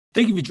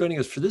Thank you for joining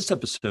us for this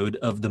episode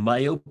of the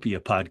Myopia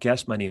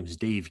podcast. My name is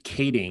Dave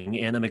Kading,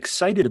 and I'm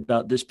excited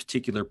about this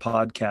particular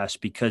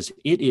podcast because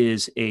it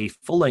is a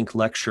full-length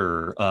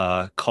lecture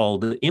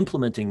called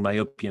Implementing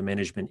Myopia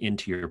Management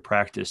into Your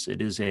Practice.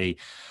 It is a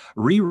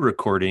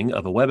re-recording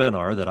of a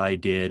webinar that I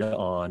did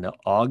on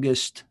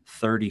August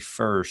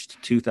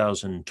 31st,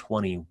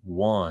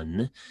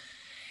 2021.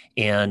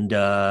 And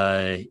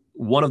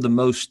one of the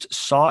most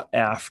sought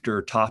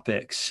after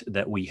topics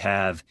that we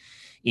have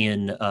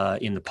in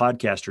the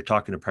podcast or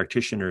talking to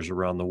practitioners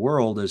around the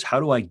world is, how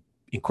do I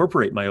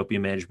incorporate myopia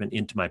management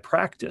into my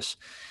practice?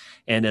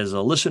 And as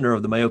a listener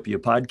of the Myopia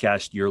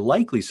podcast, you're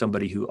likely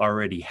somebody who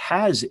already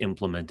has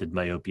implemented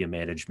myopia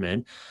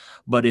management.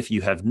 But if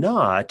you have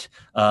not,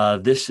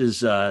 this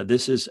is a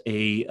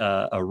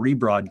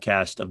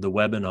rebroadcast of the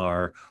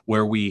webinar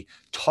where we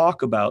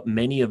talk about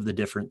many of the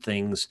different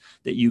things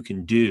that you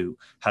can do,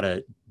 how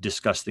to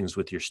discuss things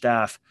with your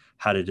staff,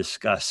 how to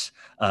discuss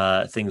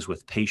things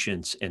with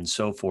patients and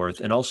so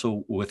forth, and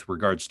also with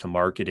regards to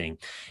marketing.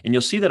 And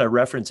you'll see that I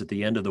reference at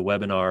the end of the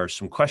webinar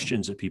some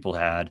questions that people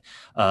had.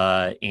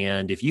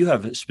 And if you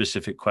have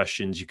specific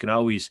questions, you can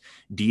always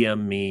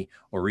DM me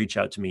or reach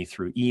out to me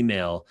through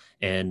email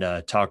and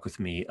talk with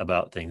me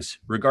about things,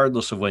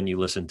 regardless of when you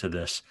listen to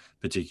this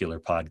particular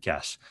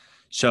podcast.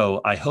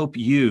 So I hope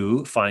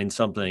you find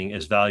something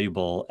as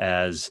valuable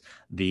as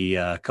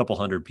the couple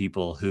hundred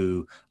people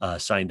who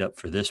signed up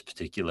for this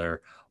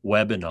particular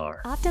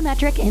webinar.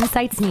 Optometric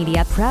Insights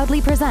Media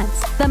proudly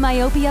presents the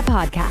Myopia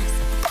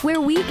Podcast,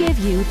 where we give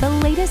you the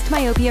latest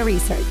myopia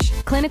research,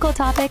 clinical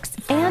topics,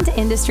 and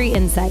industry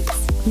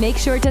insights. Make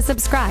sure to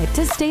subscribe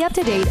to stay up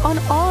to date on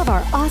all of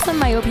our awesome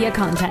myopia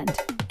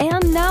content.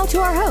 And now to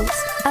our host,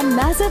 a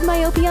massive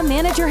myopia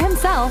manager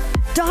himself,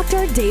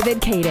 Dr. David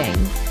Kading.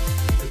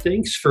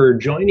 Thanks for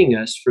joining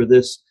us for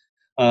this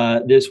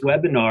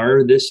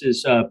webinar. This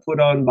is put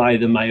on by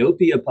the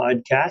Myopia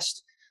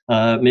Podcast.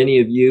 Many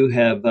of you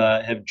have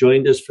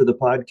joined us for the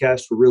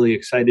podcast. We're really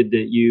excited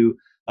that you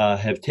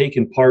have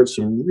taken part.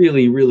 Some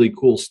really, really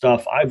cool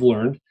stuff I've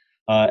learned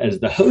as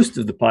the host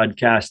of the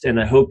podcast, and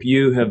I hope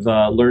you have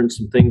learned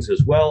some things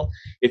as well.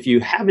 If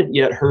you haven't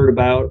yet heard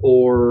about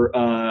or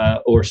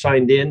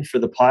signed in for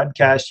the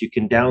podcast, you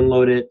can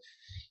download it.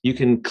 You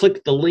can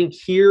click the link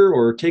here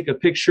or take a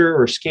picture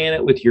or scan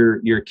it with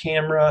your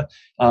camera.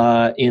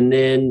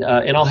 And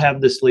I'll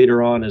have this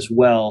later on as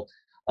well.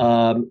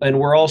 And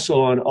we're also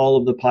on all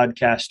of the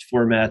podcast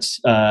formats,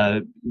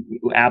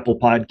 Apple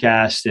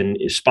Podcasts and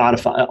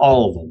Spotify,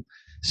 all of them.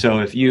 So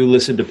if you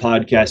listen to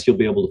podcasts, you'll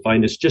be able to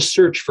find us. Just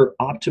search for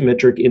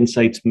Optometric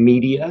Insights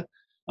Media.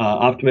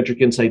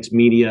 Optometric Insights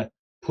Media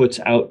puts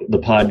out the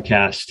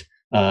podcast,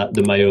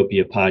 the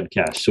Myopia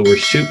Podcast. So we're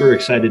super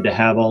excited to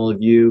have all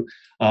of you.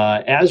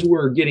 As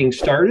we're getting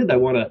started, I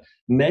want to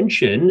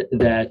mention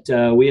that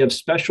we have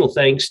special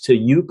thanks to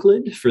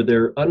Euclid for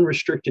their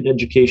unrestricted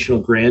educational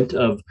grant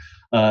of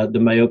the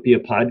Myopia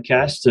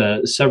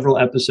Podcast, several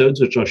episodes,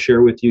 which I'll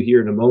share with you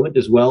here in a moment,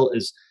 as well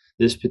as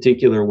this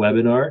particular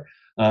webinar.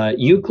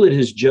 Euclid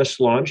has just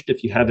launched,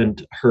 if you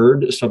haven't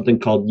heard, something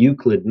called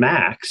Euclid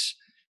Max,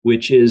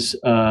 which is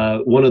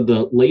one of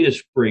the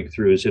latest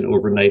breakthroughs in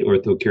overnight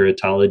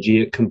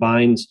orthokeratology. It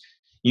combines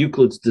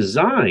Euclid's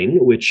design,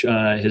 which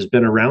has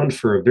been around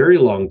for a very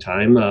long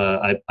time.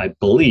 I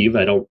believe,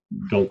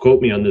 don't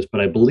quote me on this,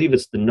 but I believe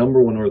it's the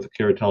number one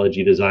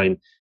orthokeratology design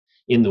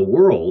in the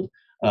world.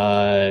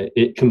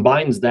 It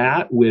combines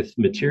that with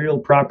material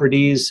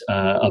properties,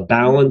 a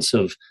balance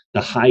of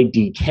the high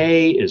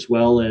DK as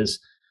well as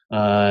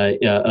a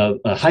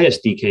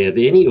highest DK of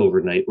any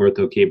overnight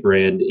ortho-K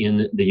brand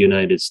in the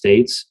United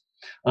States.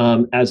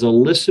 As a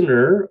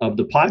listener of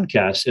the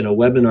podcast and a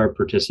webinar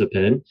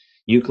participant,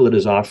 Euclid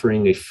is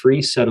offering a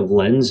free set of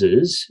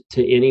lenses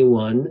to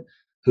anyone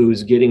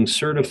who's getting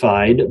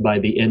certified by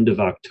the end of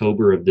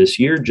October of this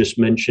year. Just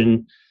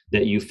mention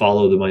that you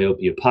follow the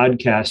Myopia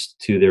Podcast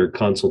to their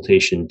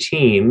consultation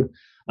team,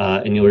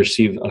 and you'll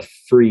receive a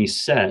free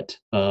set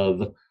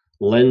of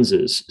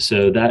lenses.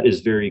 So that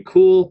is very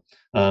cool.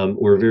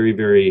 We're very,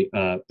 very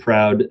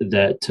proud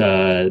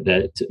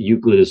that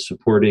Euclid is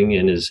supporting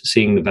and is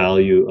seeing the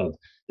value of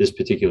this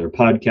particular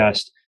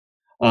podcast.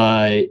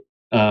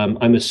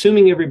 I'm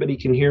assuming everybody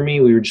can hear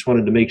me. We just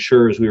wanted to make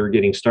sure as we were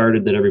getting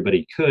started that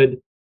everybody could.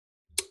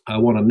 I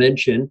want to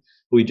mention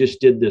we just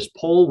did this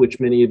poll, which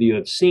many of you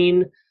have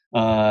seen.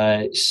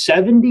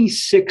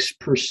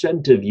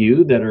 76% of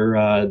you that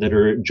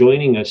are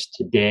joining us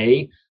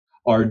today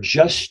are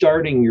just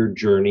starting your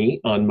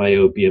journey on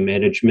myopia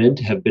management,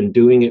 have been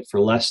doing it for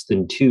less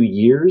than 2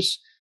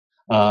 years.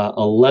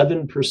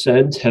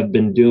 11% have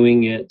been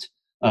doing it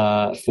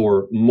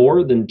for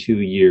more than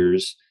 2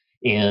 years,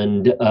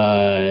 and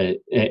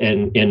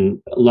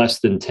less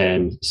than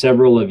 10.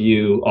 Several of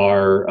you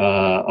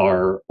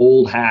are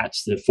old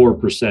hats. That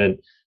 4%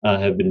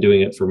 have been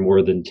doing it for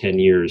more than 10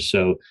 years.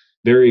 So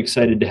very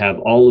excited to have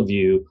all of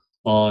you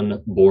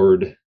on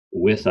board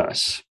with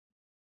us.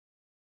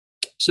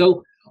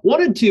 So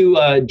wanted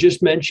to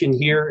just mention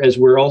here, as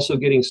we're also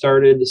getting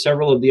started,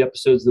 several of the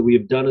episodes that we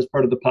have done as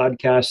part of the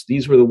podcast.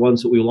 These were the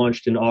ones that we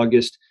launched in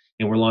August.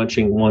 and we're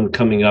launching one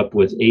coming up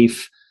with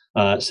AIF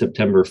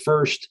September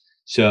 1st.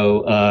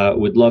 So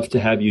would love to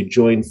have you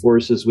join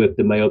forces with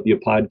the Myopia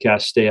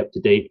podcast, stay up to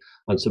date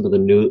on some of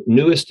the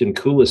newest and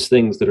coolest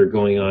things that are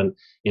going on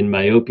in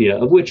myopia,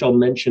 of which I'll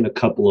mention a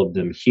couple of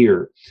them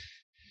here.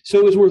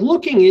 So as we're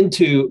looking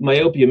into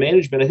myopia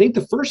management, I think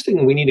the first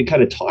thing we need to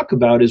kind of talk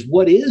about is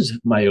what is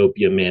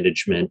myopia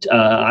management?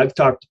 I've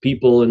talked to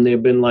people and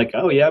they've been like,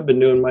 oh yeah, I've been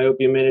doing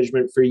myopia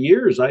management for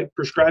years. I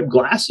prescribe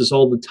glasses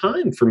all the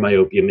time for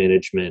myopia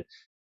management.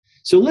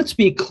 So let's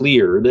be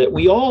clear that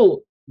we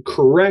all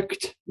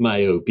correct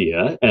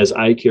myopia as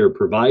eye care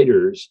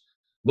providers,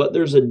 but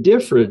there's a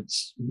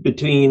difference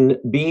between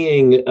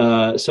being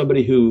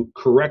somebody who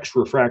corrects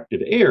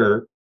refractive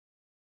error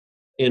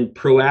and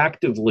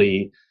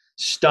proactively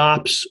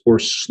stops or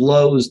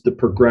slows the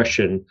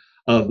progression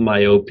of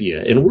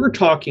myopia. And we're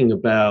talking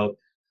about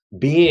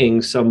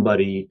being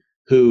somebody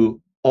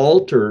who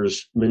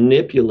alters,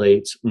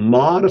 manipulates,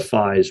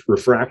 modifies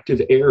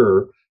refractive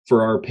error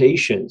for our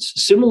patients,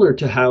 similar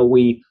to how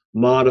we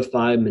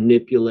modify,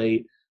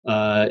 manipulate,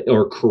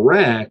 or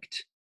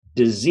correct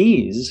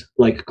disease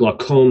like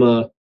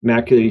glaucoma,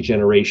 macular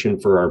degeneration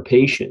for our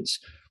patients.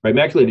 Right?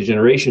 Macular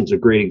degeneration is a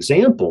great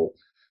example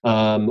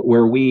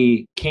where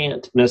we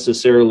can't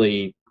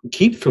necessarily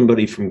keep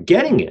somebody from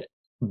getting it,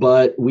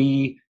 but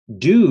we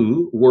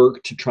do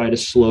work to try to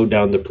slow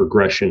down the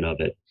progression of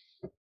it.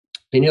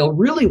 And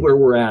really where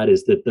we're at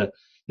is that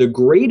the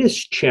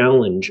greatest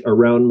challenge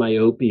around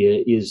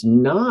myopia is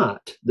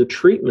not the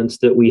treatments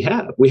that we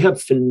have. We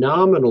have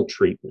phenomenal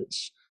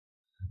treatments,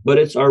 but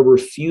it's our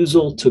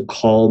refusal to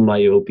call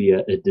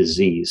myopia a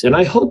disease. And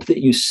I hope that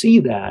you see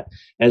that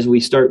as we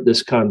start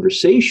this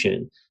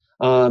conversation.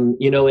 And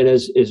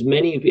as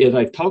many, if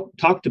I've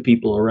talked to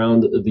people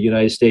around the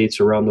United States,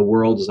 around the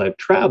world as I've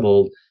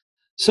traveled,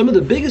 some of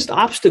the biggest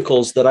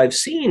obstacles that I've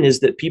seen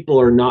is that people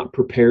are not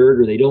prepared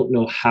or they don't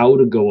know how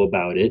to go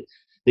about it.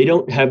 They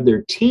don't have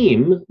their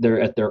team, they're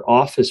at their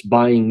office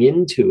buying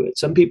into it.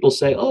 Some people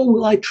say, oh,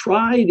 well, I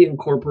tried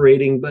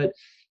incorporating, but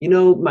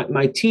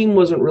my team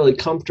wasn't really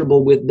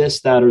comfortable with this,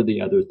 that, or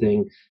the other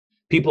thing.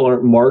 People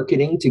aren't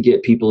marketing to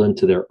get people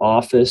into their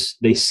office.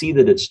 They see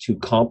that it's too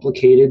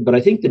complicated. But I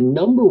think the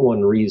number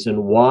one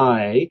reason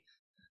why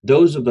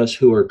those of us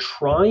who are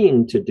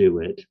trying to do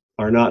it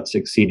are not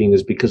succeeding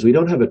is because we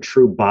don't have a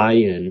true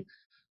buy-in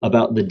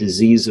about the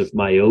disease of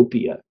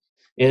myopia.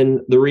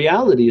 And the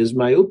reality is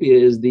myopia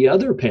is the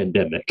other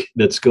pandemic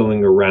that's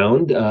going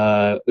around.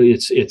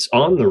 It's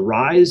on the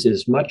rise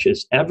as much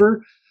as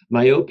ever.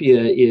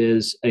 Myopia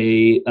is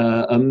a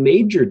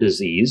major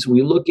disease.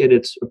 We look at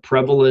its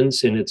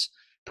prevalence and its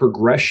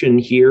progression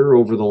here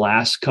over the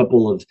last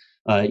couple of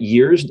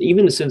years.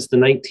 Even since the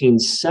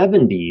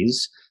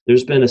 1970s,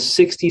 there's been a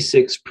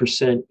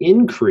 66%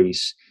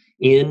 increase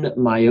in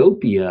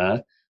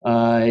myopia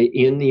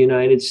in the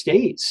United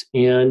States.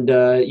 And,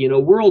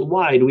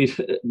 worldwide,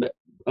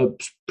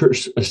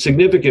 a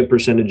significant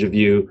percentage of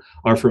you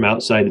are from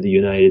outside of the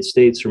United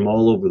States, from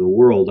all over the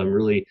world. I'm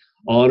really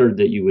honored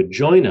that you would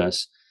join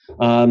us.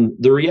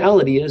 The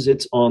reality is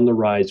it's on the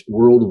rise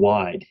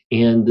worldwide.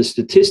 And the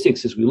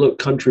statistics, as we look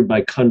country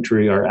by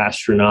country, are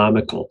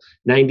astronomical.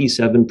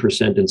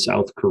 97% in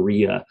South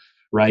Korea,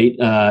 right,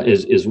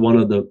 is one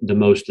of the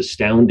most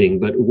astounding.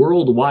 But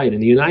worldwide,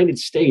 in the United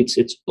States,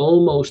 it's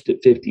almost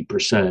at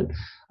 50%.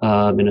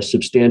 In a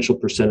substantial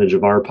percentage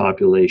of our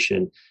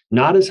population,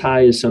 not as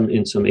high as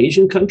in some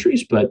Asian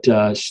countries, but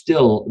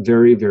still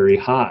very, very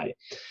high.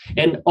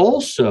 And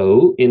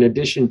also, in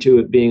addition to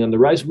it being on the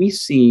rise, we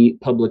see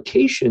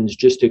publications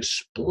just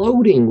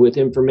exploding with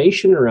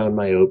information around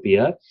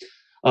myopia.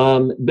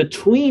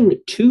 Between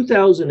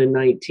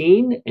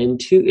 2019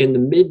 and in the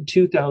mid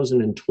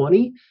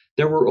 2020,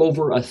 there were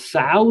over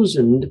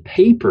 1,000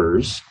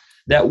 papers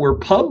that were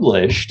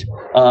published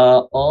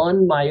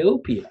on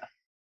myopia.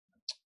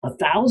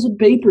 1,000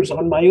 papers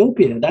on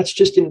myopia. That's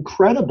just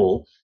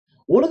incredible.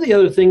 One of the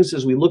other things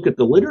as we look at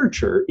the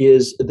literature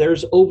is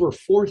there's over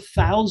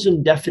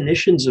 4,000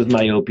 definitions of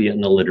myopia in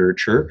the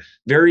literature,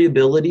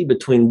 variability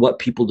between what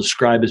people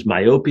describe as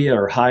myopia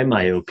or high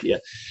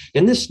myopia.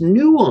 And this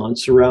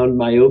nuance around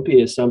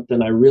myopia is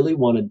something I really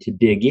wanted to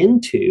dig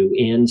into.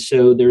 And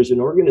so there's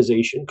an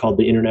organization called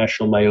the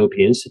International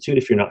Myopia Institute,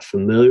 if you're not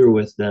familiar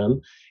with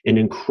them, an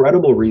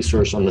incredible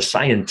resource on the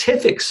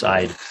scientific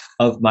side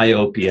of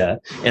myopia.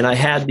 And I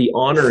had the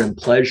honor and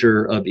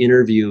pleasure of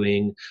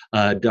interviewing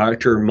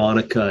Dr.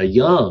 Monica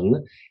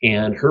Young,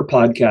 and her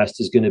podcast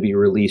is going to be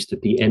released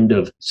at the end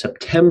of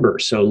September.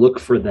 So look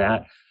for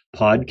that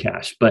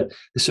podcast. But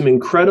some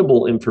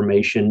incredible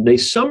information. They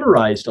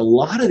summarized a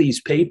lot of these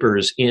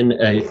papers in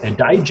a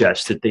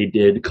digest that they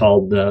did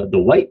called the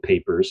White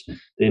Papers.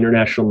 The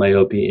International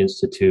Myopia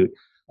Institute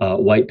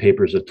White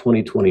Papers of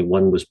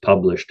 2021 was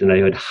published, and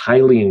I would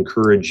highly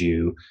encourage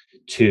you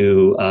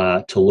to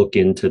look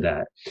into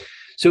that.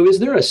 So is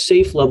there a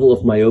safe level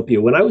of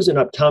myopia? When I was in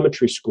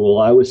optometry school,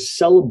 I was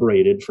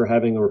celebrated for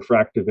having a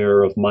refractive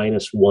error of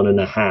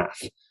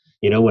 -1.5.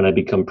 when I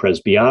become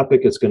presbyopic,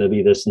 it's going to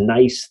be this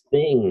nice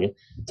thing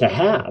to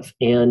have.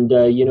 And,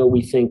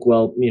 we think,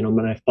 well,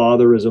 my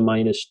father is a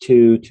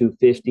 -2,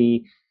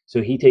 250.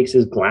 So he takes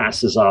his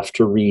glasses off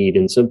to read.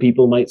 And some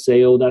people might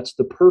say, oh, that's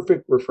the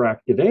perfect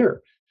refractive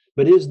error.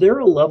 But is there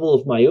a level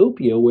of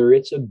myopia where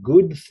it's a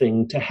good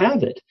thing to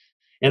have it?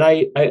 And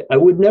I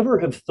would never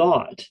have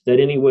thought that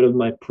any one of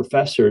my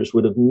professors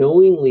would have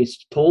knowingly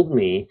told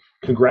me,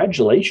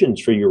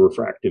 congratulations for your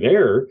refractive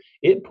error.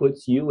 It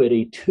puts you at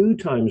a 2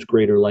 times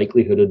greater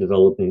likelihood of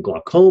developing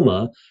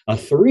glaucoma, a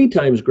 3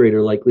 times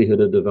greater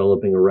likelihood of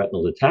developing a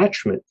retinal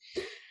detachment.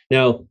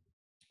 Now,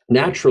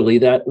 naturally,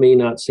 that may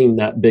not seem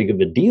that big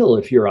of a deal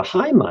if you're a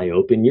high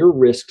myope and your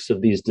risks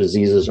of these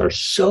diseases are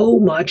so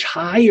much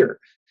higher.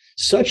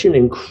 Such an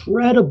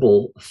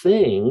incredible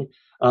thing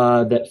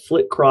that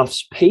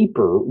Flitcroft's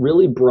paper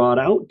really brought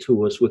out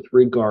to us with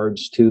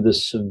regards to the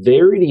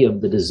severity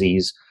of the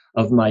disease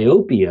of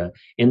myopia,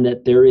 and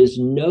that there is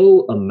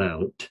no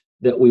amount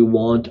that we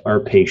want our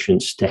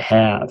patients to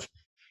have.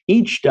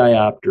 Each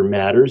diopter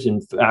matters.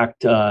 In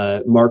fact,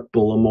 Mark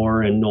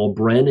Bullimore and Noel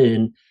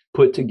Brennan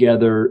put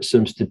together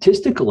some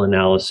statistical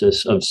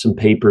analysis of some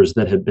papers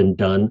that have been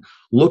done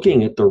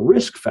looking at the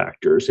risk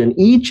factors. And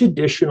each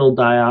additional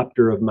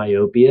diopter of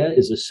myopia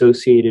is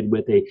associated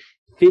with a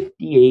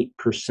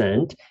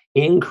 58%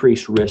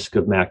 increased risk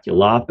of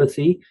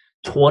maculopathy,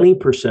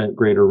 20%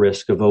 greater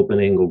risk of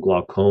open-angle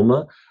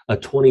glaucoma, a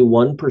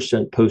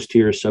 21%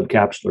 posterior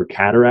subcapsular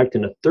cataract,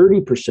 and a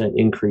 30%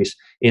 increase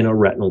in a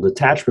retinal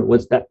detachment.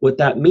 What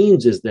that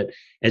means is that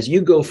as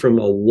you go from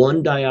a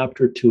 1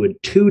 diopter to a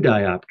 2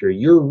 diopter,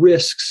 your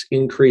risks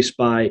increase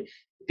by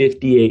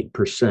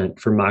 58%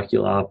 for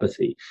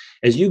maculopathy.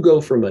 As you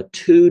go from a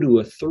 2 to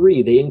a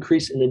 3, they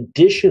increase an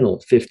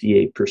additional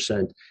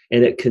 58%,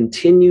 and it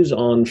continues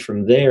on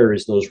from there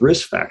as those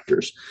risk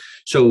factors.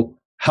 So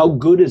how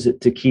good is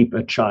it to keep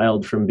a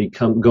child from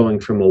going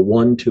from a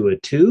 1 to a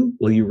 2?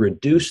 Well, you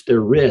reduce their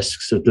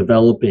risks of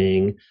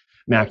developing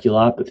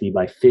maculopathy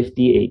by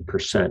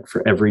 58%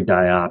 for every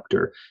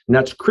diopter. And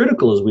that's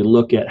critical as we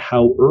look at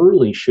how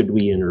early should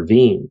we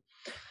intervene.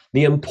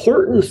 The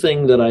important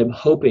thing that I'm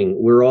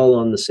hoping we're all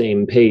on the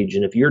same page,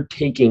 and if you're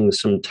taking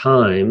some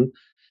time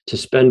to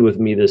spend with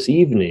me this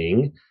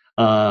evening,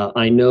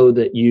 I know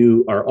that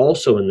you are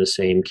also in the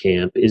same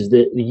camp, is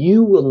that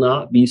you will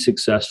not be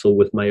successful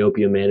with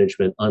myopia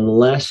management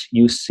unless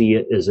you see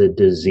it as a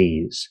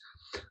disease,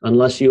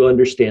 unless you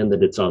understand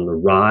that it's on the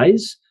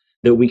rise,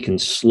 that we can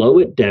slow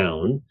it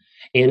down,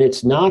 and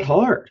it's not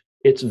hard.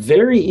 It's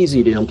very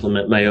easy to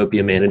implement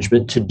myopia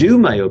management. To do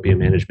myopia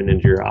management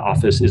into your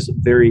office is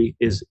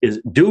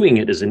doing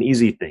it is an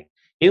easy thing.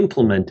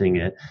 Implementing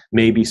it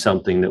may be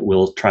something that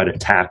we'll try to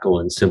tackle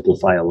and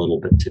simplify a little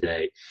bit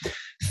today.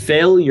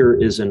 Failure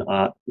is an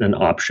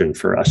option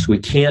for us. We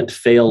can't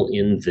fail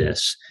in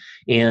this.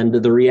 And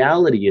the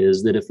reality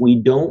is that if we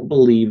don't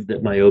believe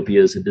that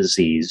myopia is a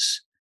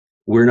disease,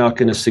 we're not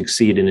going to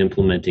succeed in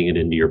implementing it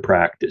into your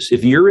practice.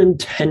 If your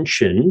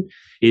intention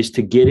is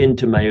to get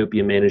into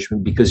myopia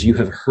management because you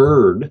have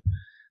heard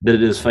that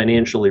it is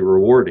financially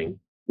rewarding,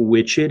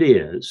 which it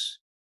is,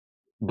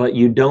 but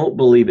you don't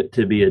believe it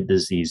to be a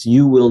disease,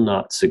 you will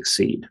not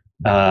succeed.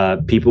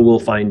 People will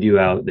find you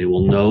out. They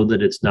will know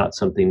that it's not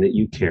something that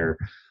you care.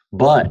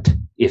 But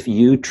if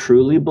you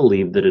truly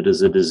believe that it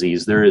is a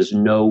disease, there is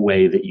no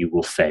way that you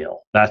will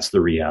fail. That's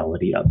the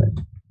reality of it.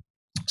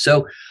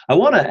 So I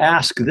want to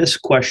ask this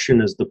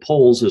question as the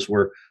polls, as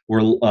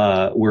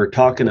we're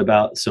talking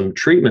about some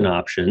treatment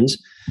options.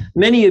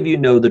 Many of you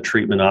know the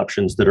treatment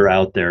options that are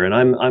out there, and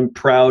I'm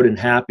proud and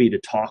happy to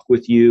talk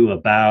with you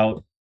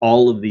about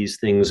all of these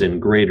things in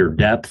greater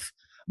depth.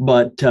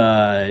 But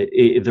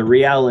the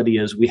reality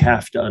is we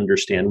have to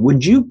understand,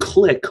 would you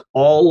click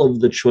all of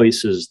the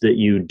choices that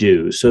you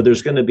do? So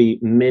there's going to be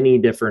many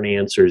different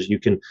answers. You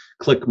can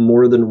click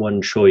more than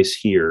one choice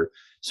here.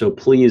 So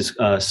please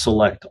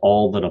select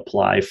all that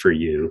apply for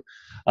you.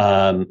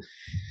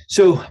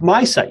 So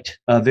MiSight,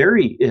 a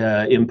very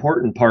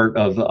important part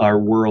of our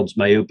world's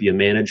myopia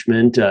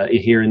management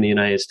here in the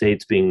United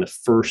States, being the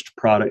first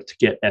product to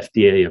get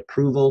FDA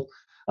approval.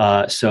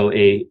 So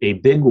a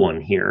big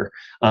one here.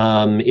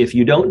 If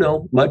you don't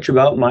know much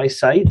about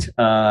MiSight,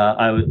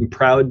 I'm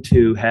proud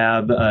to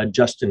have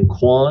Justin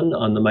Kwan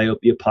on the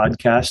Myopia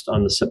podcast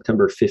on the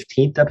September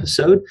 15th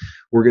episode.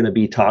 We're going to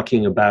be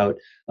talking about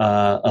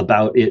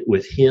it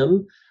with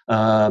him.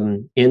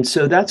 And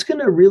so that's going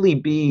to really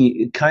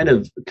be kind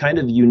of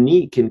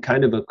unique and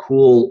kind of a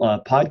cool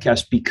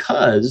podcast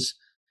because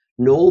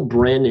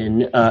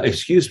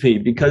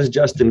because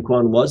Justin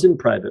Kwan was in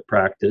private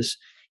practice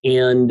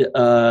and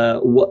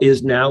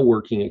is now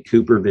working at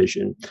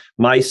CooperVision.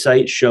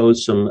 MiSight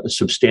shows some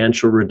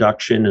substantial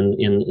reduction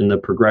in the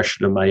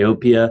progression of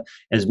myopia,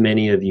 as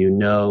many of you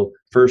know.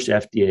 First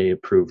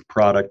FDA-approved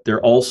product.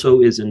 There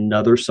also is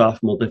another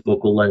soft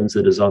multifocal lens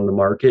that is on the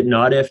market,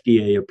 not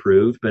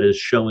FDA-approved, but is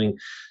showing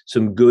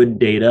some good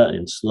data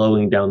in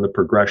slowing down the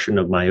progression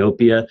of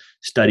myopia.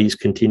 Studies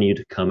continue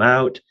to come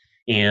out,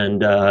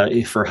 and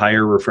for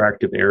higher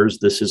refractive errors,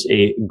 this is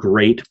a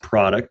great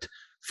product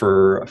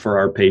for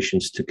our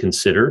patients to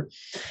consider.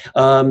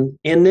 And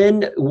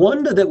then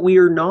one that we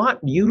are not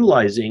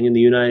utilizing in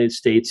the United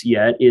States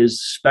yet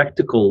is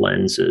spectacle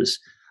lenses.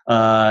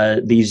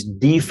 These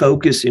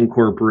defocus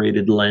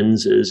incorporated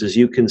lenses. As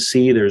you can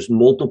see, there's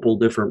multiple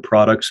different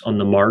products on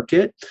the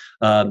market.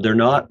 They're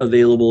not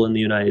available in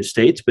the United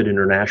States, but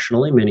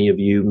internationally, many of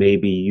you may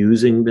be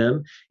using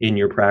them in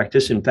your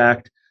practice. In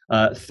fact,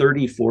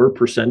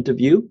 34% of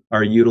you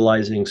are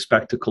utilizing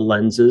spectacle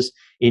lenses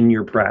in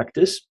your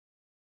practice.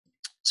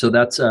 So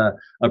that's a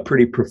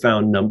pretty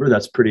profound number.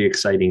 That's pretty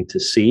exciting to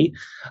see.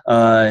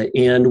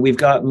 And we've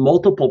got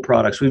multiple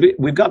products.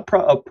 We've got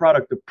a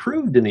product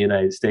approved in the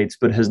United States,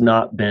 but has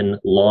not been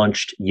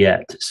launched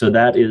yet. So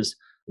that is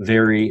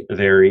very,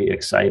 very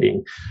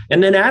exciting.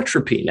 And then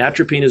atropine.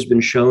 Atropine has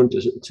been shown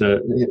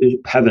to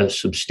have a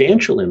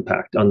substantial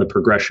impact on the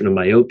progression of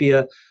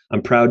myopia.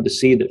 I'm proud to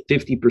see that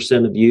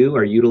 50% of you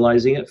are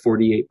utilizing it.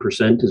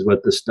 48% is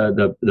what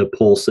the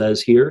poll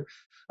says here.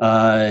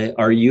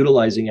 Are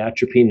utilizing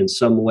atropine in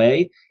some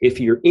way. If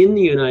you're in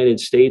the United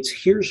States,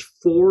 here's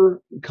 4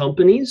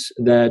 companies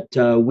that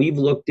we've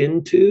looked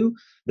into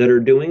that are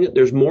doing it.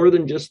 There's more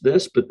than just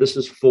this, but this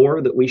is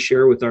 4 that we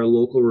share with our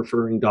local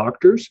referring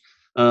doctors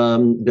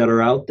that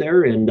are out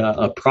there, and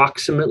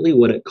approximately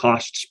what it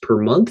costs per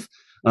month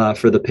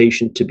for the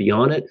patient to be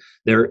on it.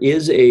 There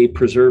is a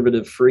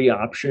preservative-free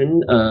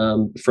option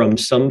from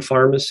some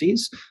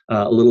pharmacies,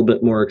 a little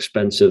bit more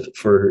expensive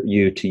for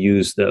you to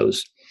use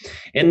those.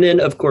 And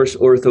then, of course,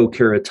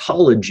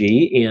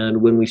 orthokeratology.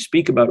 And when we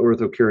speak about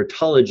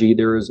orthokeratology,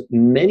 there's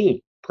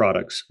many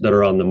products that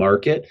are on the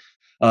market,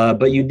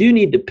 but you do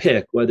need to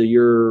pick whether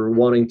you're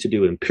wanting to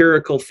do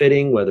empirical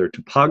fitting, whether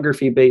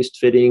topography-based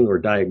fitting or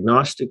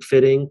diagnostic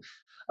fitting.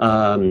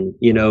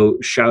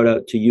 Shout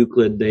out to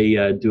Euclid.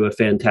 They do a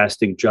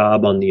fantastic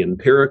job on the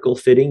empirical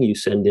fitting. You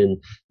send in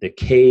the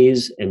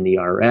Ks and the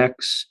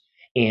Rx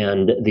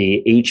and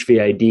the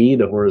HVID,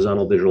 the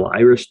horizontal visual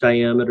iris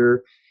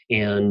diameter,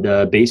 and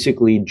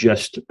basically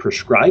just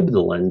prescribe the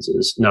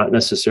lenses, not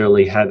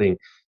necessarily having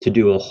to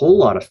do a whole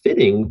lot of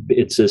fitting.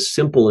 It's as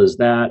simple as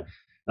that.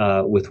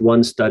 With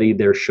one study,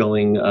 they're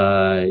showing,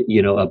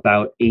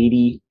 about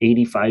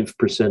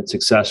 85%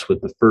 success with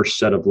the first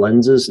set of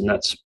lenses, and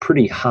that's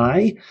pretty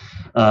high.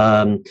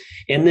 And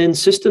then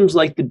systems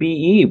like the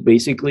BE,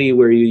 basically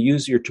where you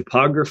use your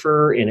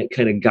topographer and it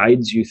kind of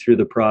guides you through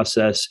the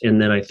process. And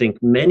then I think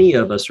many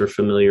of us are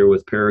familiar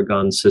with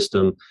Paragon's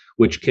system,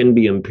 which can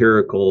be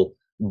empirical,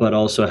 but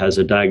also has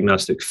a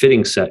diagnostic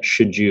fitting set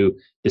should you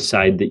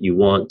decide that you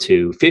want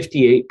to.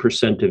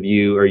 58% of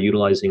you are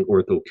utilizing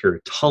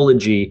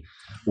orthokeratology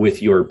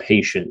with your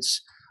patients.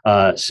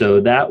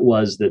 So that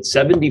was that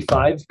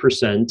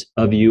 75%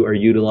 of you are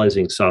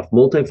utilizing soft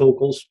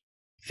multifocals,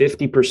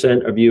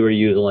 50% of you are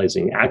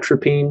utilizing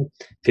atropine,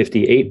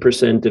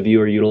 58% of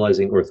you are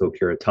utilizing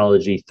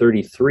orthokeratology,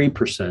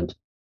 33%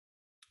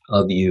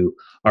 of you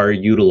are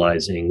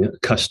utilizing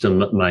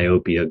custom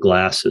myopia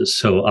glasses.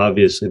 So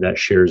obviously that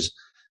shares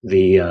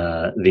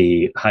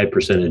the high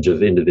percentage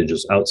of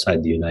individuals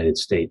outside the United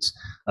States.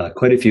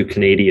 Quite a few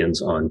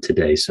Canadians on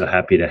today, so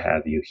happy to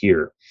have you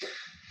here.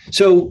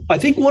 So I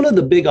think one of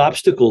the big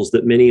obstacles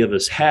that many of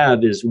us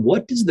have is,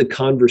 what does the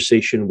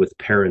conversation with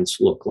parents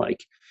look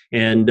like?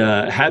 And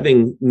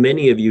having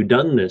many of you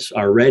done this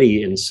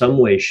already in some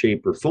way,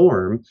 shape, or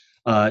form,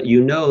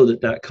 you know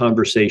that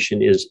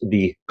conversation is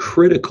the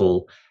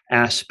critical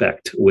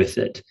aspect with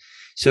it.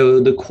 So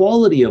the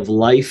quality of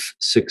life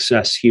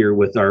success here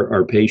with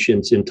our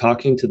patients in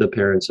talking to the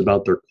parents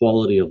about their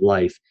quality of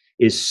life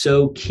is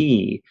so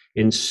key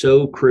and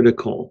so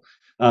critical.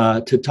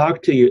 To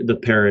talk to the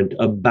parent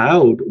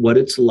about what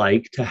it's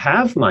like to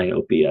have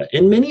myopia.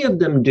 And many of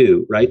them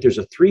do, right? There's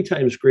a 3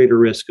 times greater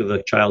risk of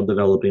a child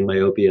developing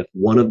myopia if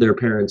one of their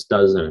parents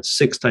does, and a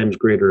 6 times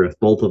greater if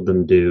both of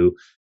them do.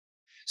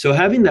 So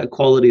having that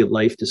quality of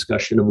life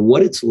discussion of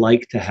what it's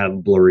like to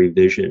have blurry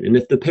vision. And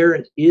if the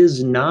parent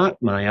is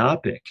not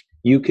myopic,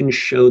 you can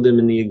show them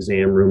in the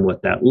exam room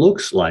what that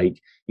looks like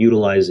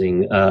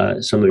utilizing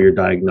some of your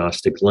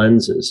diagnostic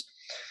lenses.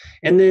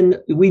 And then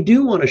we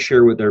do want to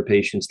share with our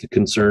patients the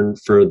concern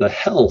for the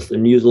health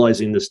and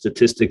utilizing the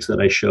statistics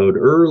that I showed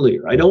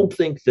earlier. I don't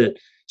think that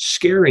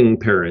scaring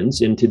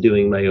parents into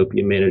doing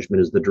myopia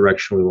management is the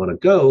direction we want to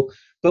go,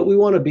 but we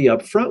want to be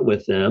upfront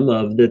with them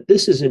of that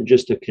this isn't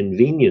just a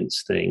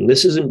convenience thing.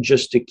 This isn't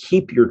just to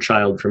keep your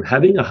child from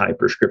having a high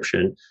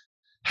prescription.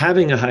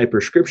 Having a high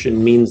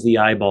prescription means the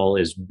eyeball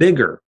is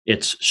bigger.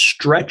 It's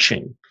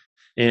stretching.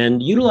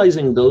 And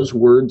utilizing those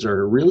words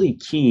are really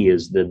key,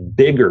 is the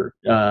bigger.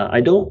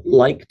 I don't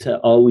like to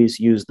always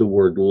use the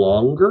word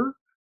longer.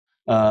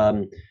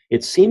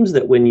 It seems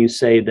that when you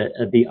say that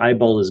the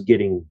eyeball is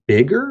getting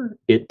bigger,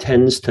 it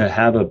tends to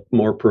have a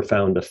more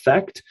profound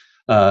effect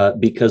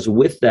because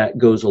with that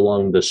goes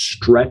along the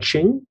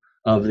stretching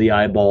of the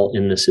eyeball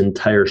in this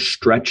entire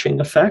stretching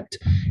effect.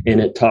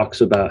 And it talks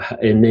about,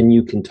 and then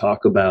you can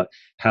talk about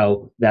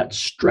how that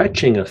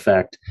stretching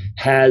effect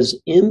has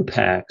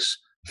impacts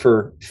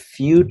for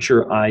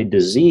future eye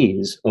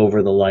disease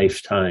over the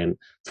lifetime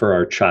for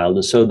our child.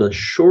 And so the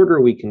shorter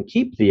we can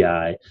keep the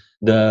eye,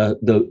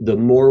 the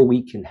more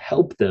we can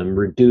help them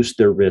reduce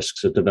their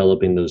risks of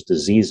developing those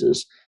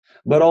diseases.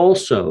 But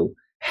also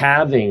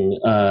having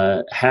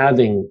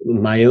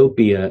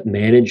myopia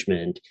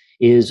management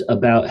is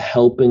about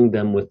helping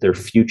them with their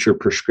future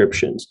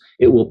prescriptions.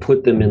 It will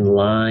put them in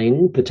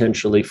line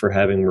potentially for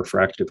having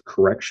refractive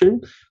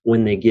correction.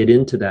 When they get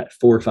into that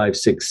 4, 5,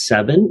 6,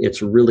 7,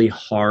 it's really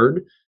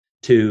hard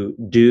to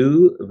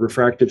do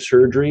refractive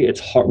surgery.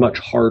 It's much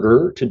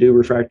harder to do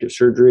refractive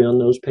surgery on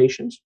those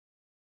patients.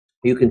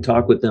 You can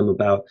talk with them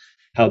about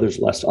how there's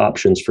less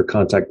options for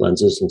contact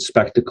lenses, and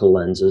spectacle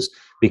lenses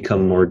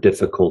become more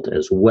difficult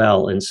as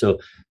well. And so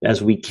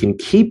as we can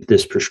keep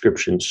this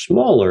prescription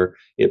smaller,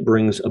 it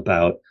brings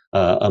about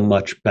a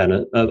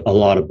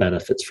lot of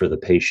benefits for the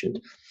patient.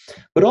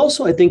 But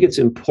also, I think it's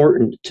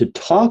important to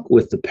talk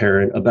with the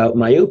parent about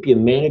myopia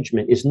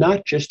management is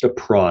not just a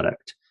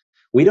product.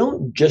 We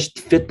don't just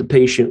fit the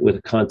patient with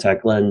a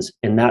contact lens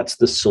and that's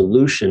the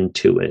solution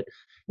to it.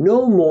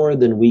 No more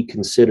than we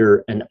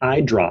consider an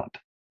eye drop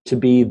to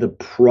be the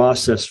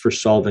process for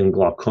solving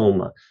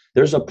glaucoma.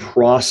 There's a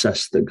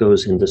process that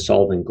goes into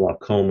solving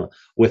glaucoma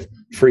with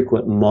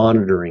frequent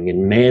monitoring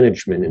and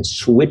management and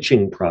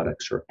switching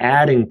products or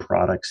adding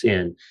products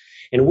in.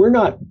 And we're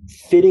not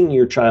fitting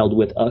your child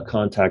with a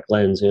contact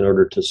lens in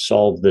order to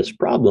solve this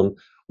problem.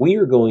 We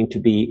are going to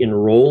be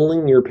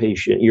enrolling your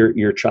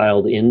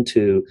child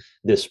into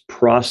this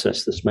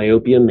process, this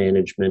myopia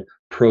management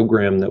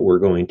program that we're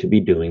going to be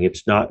doing.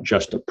 It's not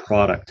just a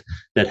product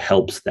that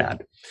helps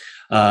that.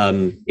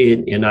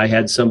 And I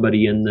had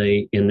somebody in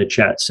the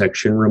chat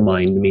section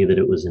remind me that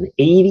it was an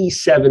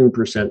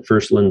 87%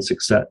 first lens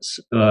success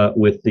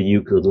with the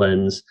Euclid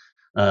lens.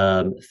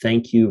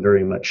 Thank you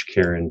very much,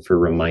 Karen, for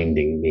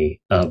reminding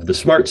me of the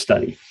SMART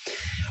study.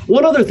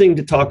 One other thing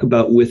to talk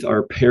about with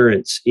our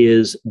parents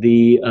is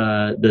the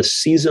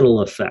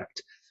seasonal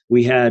effect.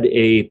 We had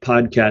a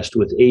podcast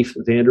with Afe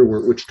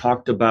Vanderwert, which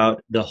talked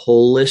about the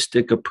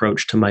holistic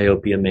approach to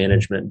myopia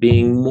management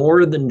being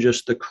more than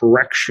just the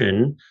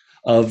correction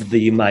of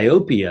the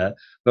myopia,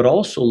 but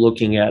also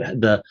looking at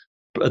the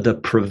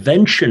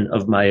prevention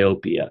of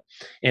myopia.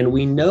 And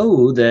we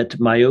know that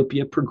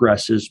myopia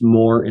progresses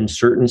more in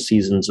certain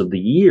seasons of the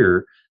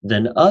year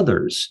than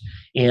others.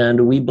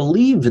 And we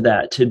believe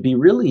that to be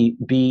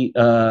we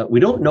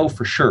don't know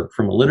for sure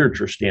from a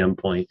literature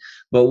standpoint,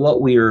 but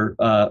what we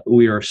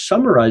are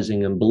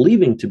summarizing and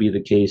believing to be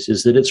the case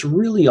is that it's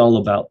really all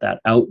about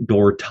that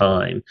outdoor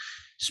time.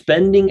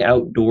 Spending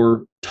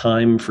outdoor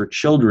time for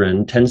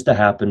children tends to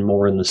happen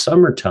more in the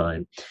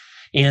summertime.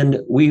 And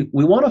we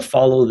want to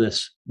follow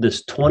this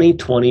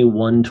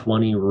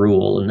 20-20-1-20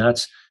 rule. And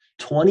that's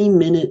 20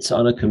 minutes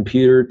on a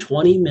computer,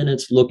 20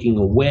 minutes looking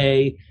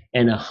away,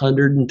 and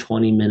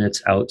 120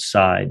 minutes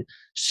outside.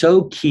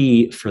 So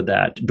key for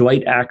that.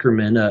 Dwight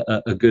Ackerman,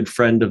 a good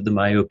friend of the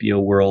myopia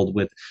world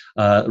with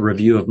a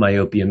review of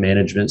myopia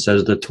management,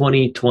 says the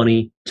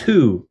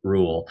 20-22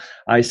 rule.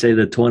 I say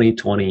the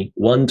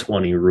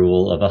 20-20-1-20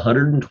 rule of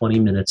 120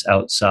 minutes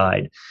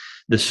outside.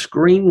 The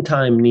screen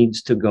time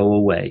needs to go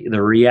away.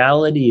 The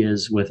reality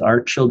is, with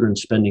our children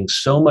spending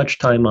so much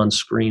time on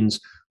screens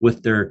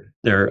with their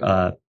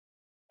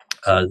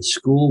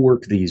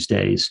schoolwork these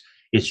days,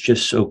 it's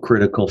just so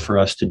critical for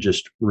us to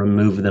just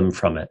remove them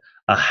from it.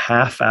 A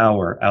half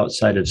hour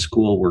outside of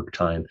schoolwork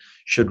time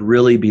should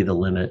really be the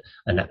limit.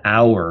 An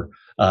hour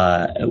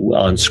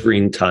on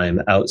screen time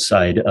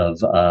outside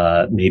of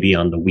maybe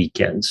on the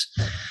weekends.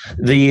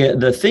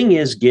 The thing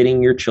is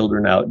getting your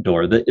children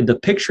outdoor. The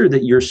picture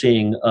that you're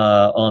seeing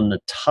on the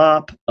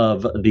top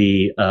of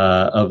the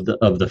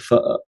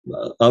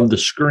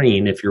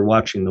screen, if you're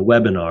watching the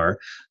webinar,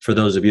 for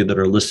those of you that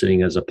are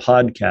listening as a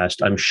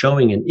podcast, I'm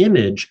showing an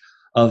image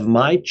of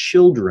my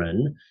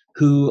children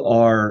who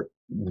are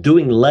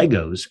doing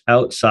Legos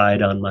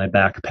outside on my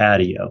back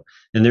patio.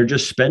 And they're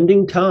just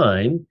spending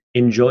time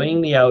enjoying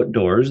the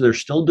outdoors. They're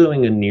still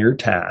doing a near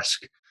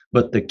task.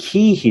 But the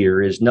key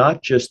here is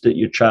not just that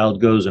your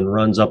child goes and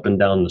runs up and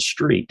down the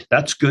street.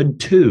 That's good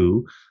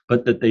too,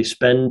 but that they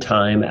spend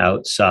time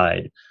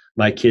outside.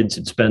 My kids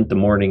had spent the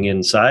morning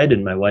inside,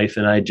 and my wife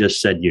and I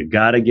just said, you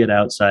got to get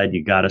outside.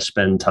 You got to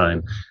spend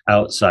time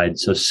outside.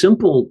 So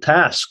simple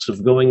tasks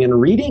of going and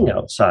reading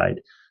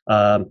outside.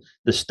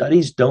 The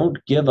studies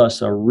don't give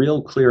us a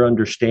real clear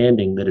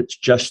understanding that it's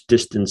just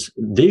distance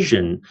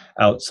vision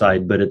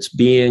outside, but it's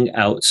being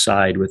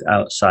outside with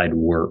outside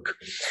work.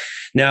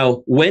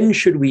 Now, when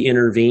should we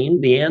intervene?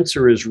 The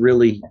answer is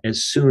really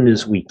as soon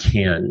as we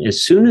can.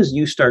 As soon as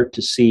you start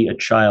to see a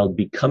child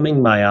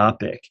becoming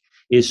myopic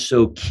is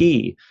so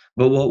key.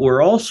 But what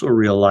we're also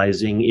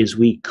realizing is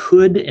we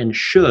could and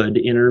should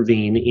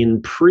intervene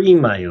in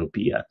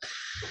pre-myopia.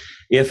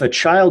 If a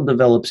child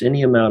develops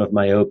any amount of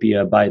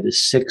myopia by the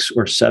 6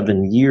 or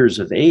 7 years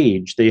of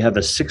age, they have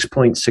a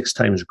 6.6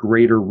 times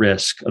greater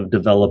risk of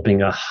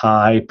developing a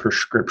high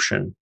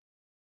prescription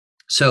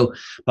So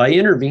by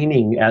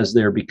intervening as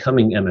they're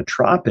becoming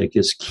emmetropic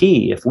is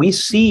key. If we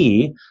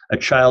see a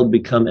child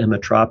become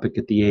emmetropic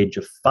at the age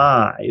of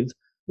 5,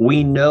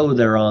 we know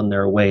they're on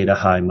their way to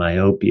high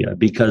myopia,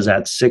 because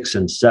at 6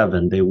 and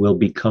 7, they will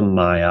become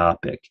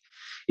myopic.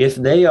 If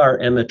they are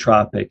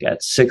emmetropic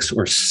at 6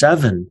 or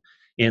 7,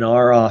 in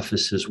our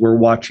offices, we're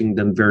watching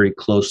them very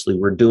closely.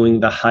 We're doing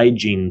the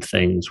hygiene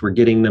things. We're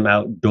getting them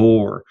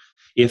outdoor.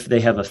 If they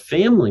have a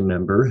family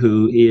member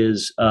who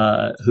is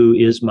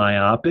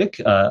myopic,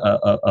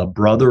 a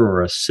brother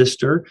or a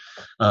sister,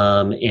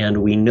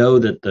 and we know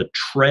that the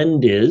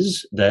trend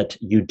is that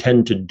you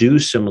tend to do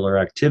similar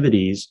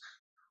activities,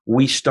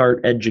 we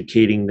start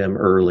educating them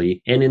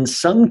early. And in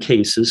some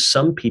cases,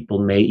 some people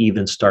may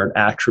even start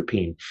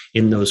atropine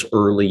in those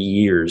early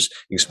years,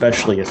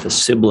 especially if a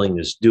sibling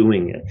is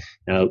doing it.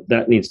 Now,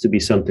 that needs to be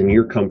something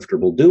you're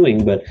comfortable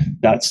doing, but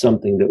that's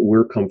something that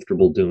we're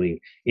comfortable doing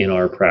in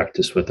our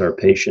practice with our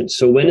patients.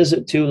 So when is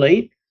it too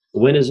late?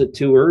 When is it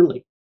too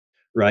early?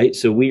 Right?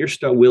 So we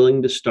are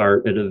willing to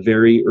start at a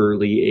very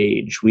early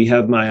age. We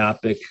have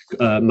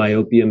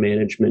myopia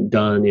management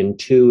done in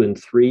 2 and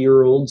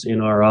 3-year-olds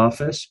in our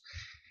office.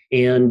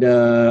 And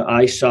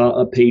I saw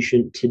a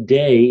patient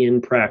today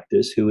in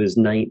practice who is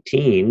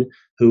 19,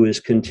 who is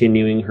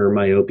continuing her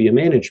myopia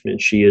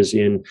management. She is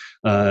doing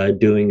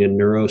a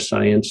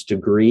neuroscience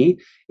degree,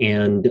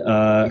 and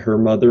her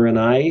mother and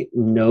I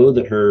know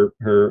that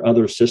her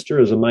other sister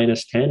is a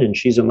 -10 and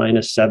she's a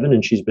 -7,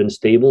 and she's been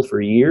stable for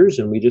years,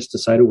 and we just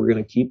decided we're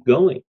going to keep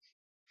going.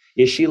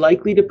 Is she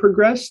likely to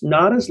progress?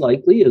 Not as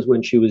likely as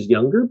when she was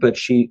younger, but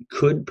she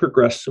could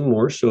progress some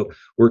more. So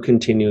we're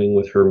continuing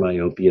with her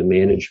myopia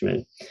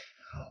management.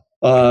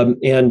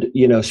 And,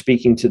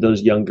 speaking to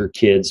those younger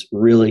kids,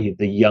 really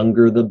the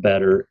younger, the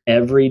better.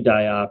 Every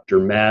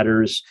diopter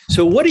matters.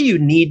 So what do you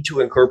need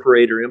to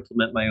incorporate or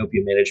implement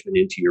myopia management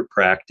into your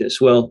practice?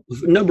 Well,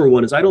 number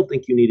one is I don't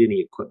think you need any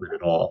equipment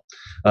at all.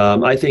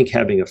 I think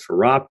having a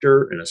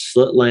phoropter and a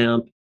slit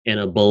lamp and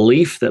a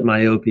belief that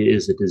myopia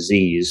is a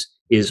disease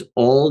is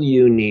all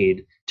you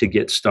need to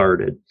get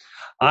started.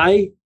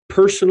 I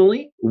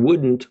personally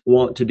wouldn't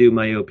want to do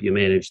myopia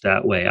manage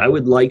that way. I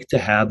would like to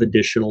have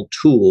additional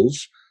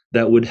tools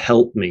that would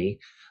help me.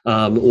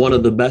 One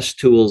of the best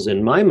tools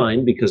in my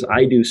mind, because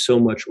I do so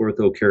much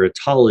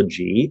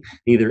orthokeratology,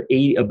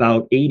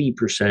 about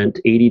 80%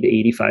 to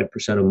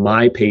 85% of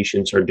my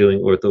patients are doing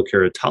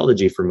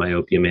orthokeratology for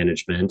myopia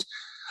management.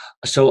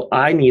 So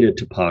I need a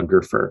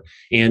topographer.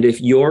 And if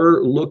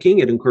you're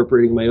looking at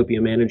incorporating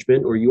myopia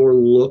management, or you're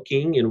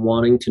looking and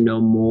wanting to know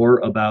more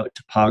about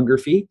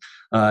topography,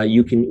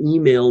 you can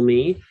email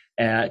me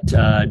at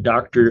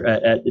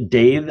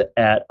Dave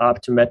at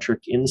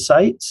Optometric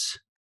Insights.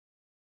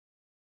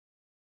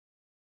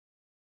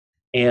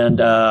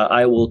 And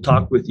I will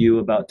talk with you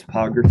about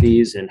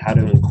topographies and how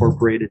to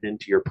incorporate it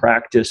into your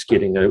practice,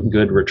 getting a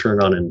good return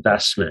on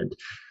investment.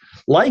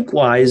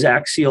 Likewise,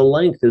 axial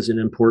length is an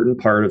important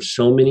part of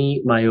so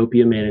many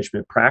myopia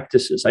management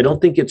practices. I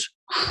don't think it's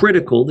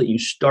critical that you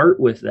start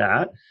with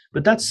that,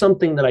 but that's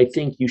something that I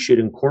think you should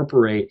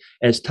incorporate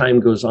as time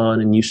goes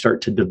on and you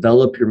start to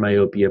develop your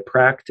myopia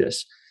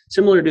practice.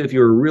 Similar to if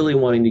you were really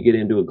wanting to get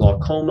into a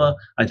glaucoma,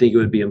 I think it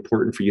would be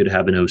important for you to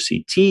have an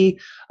OCT,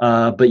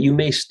 but you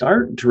may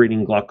start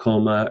treating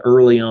glaucoma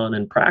early on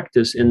in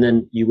practice, and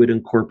then you would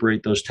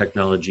incorporate those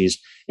technologies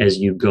as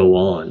you go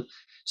on.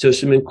 So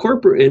some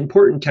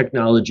important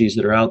technologies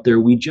that are out there.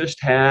 We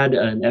just had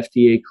an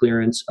FDA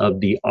clearance of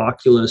the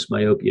Oculus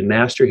Myopia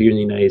Master here in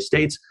the United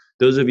States.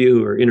 Those of you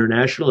who are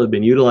international have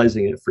been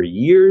utilizing it for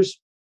years.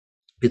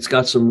 It's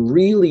got some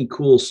really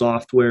cool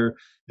software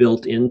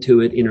built into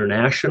it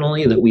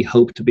internationally that we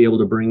hope to be able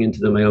to bring into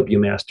the Myopia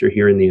Master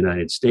here in the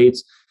United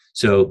States.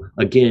 So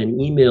again,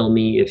 email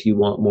me if you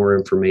want more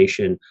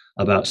information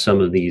about some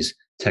of these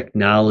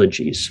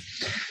technologies.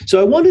 So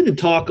I wanted to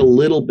talk a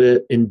little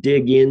bit and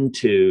dig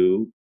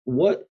into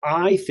what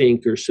I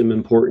think are some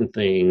important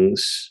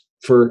things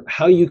for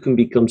how you can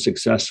become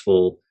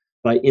successful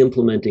by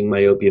implementing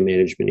myopia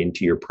management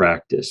into your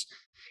practice.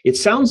 It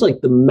sounds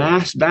like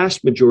the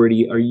vast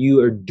majority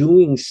are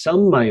doing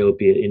some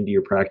myopia into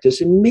your practice,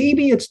 and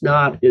maybe it's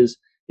not as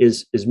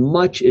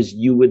much as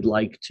you would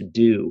like to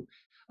do.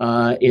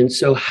 And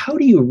so how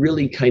do you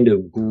really kind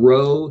of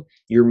grow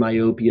your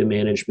myopia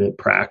management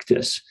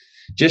practice?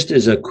 Just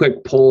as a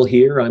quick poll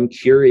here, I'm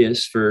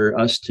curious for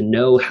us to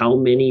know how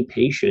many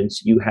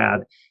patients you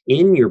have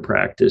in your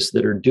practice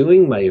that are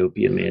doing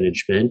myopia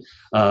management.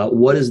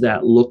 What does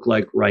that look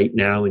like right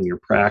now in your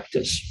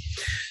practice?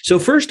 So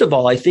first of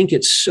all, I think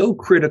it's so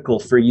critical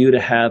for you to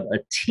have a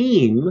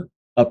team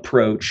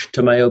approach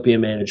to myopia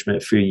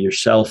management for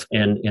yourself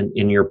and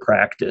in your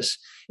practice.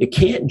 It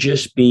can't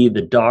just be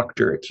the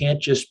doctor. It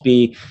can't just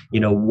be,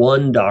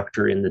 one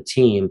doctor in the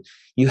team.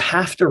 You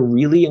have to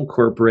really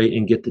incorporate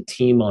and get the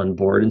team on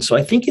board. And so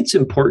I think it's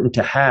important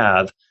to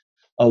have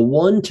a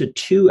 1 to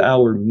 2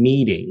 hour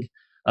meeting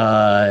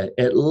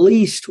at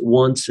least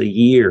once a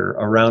year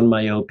around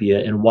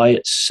myopia and why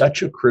it's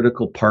such a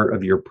critical part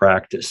of your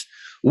practice.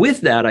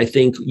 With that, I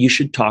think you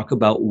should talk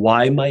about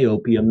why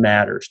myopia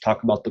matters.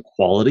 Talk about the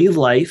quality of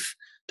life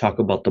talk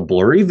about the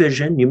blurry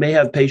vision. You may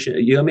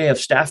have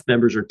staff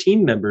members or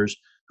team members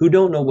who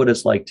don't know what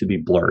it's like to be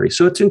blurry.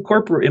 So it's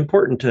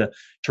important to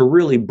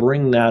really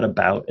bring that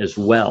about as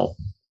well.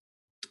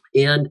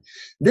 And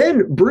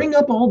then bring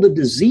up all the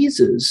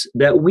diseases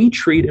that we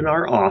treat in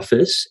our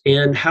office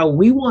and how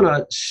we want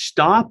to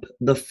stop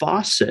the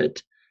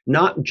faucet,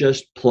 not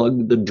just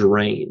plug the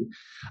drain.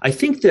 I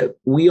think that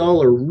we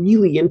all are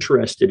really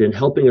interested in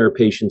helping our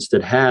patients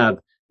that have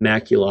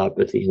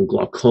maculopathy and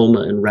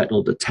glaucoma and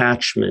retinal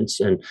detachments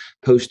and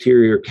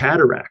posterior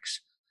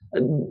cataracts.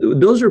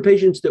 Those are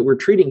patients that we're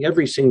treating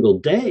every single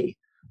day.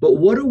 But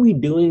what are we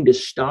doing to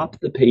stop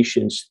the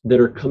patients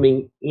that are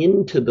coming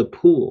into the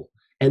pool?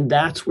 And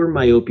that's where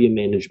myopia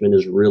management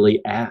is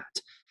really at.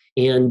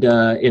 And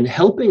in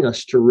helping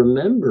us to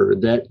remember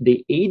that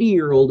the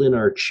 80-year-old in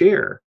our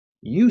chair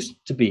used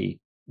to be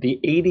the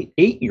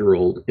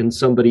 88-year-old in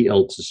somebody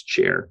else's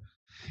chair.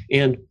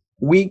 And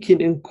we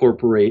can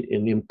incorporate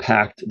and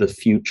impact the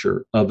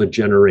future of a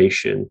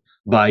generation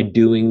by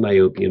doing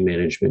myopia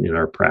management in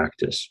our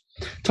practice.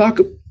 Talk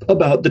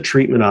about the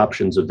treatment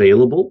options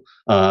available,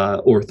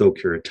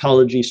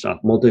 orthokeratology,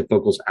 soft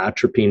multifocals,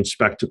 atropine,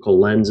 spectacle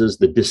lenses,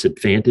 the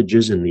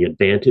disadvantages and the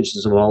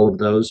advantages of all of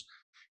those.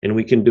 And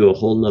we can do a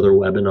whole nother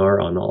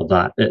webinar on all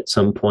that at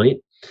some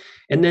point.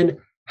 And then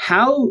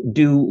how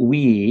do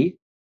we,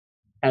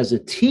 as a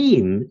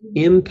team,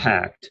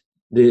 impact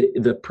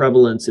the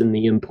prevalence and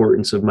the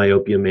importance of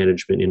myopia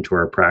management into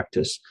our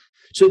practice?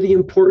 So the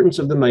importance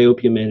of the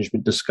myopia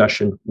management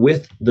discussion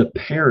with the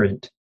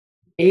parent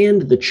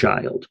and the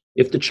child.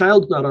 If the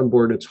child's not on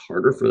board, it's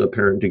harder for the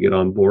parent to get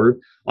on board.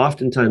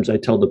 Oftentimes I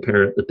tell the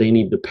parent that they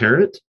need to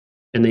parent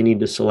and they need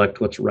to select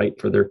what's right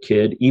for their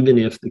kid, even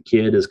if the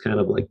kid is kind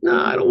of like, no,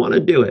 I don't want to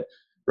do it,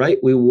 right?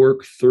 We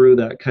work through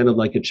that kind of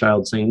like a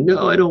child saying,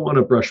 no, I don't want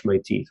to brush my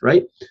teeth,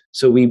 right?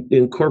 So we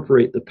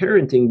incorporate the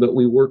parenting, but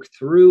we work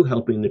through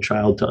helping the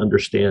child to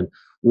understand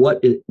what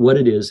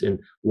it is and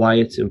why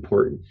it's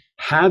important.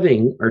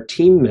 Having our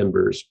team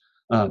members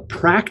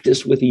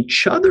practice with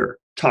each other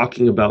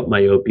talking about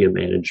myopia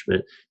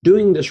management,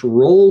 doing this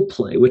role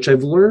play, which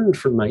I've learned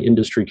from my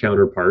industry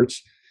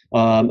counterparts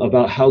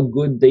about how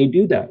good they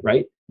do that,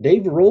 right?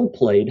 They've role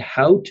played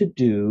how to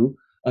do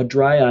a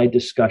dry eye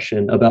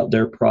discussion about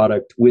their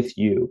product with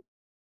you.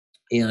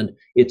 And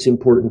it's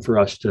important for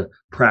us to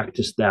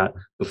practice that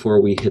before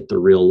we hit the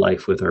real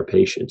life with our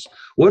patients.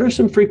 What are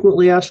some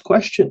frequently asked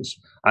questions?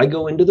 I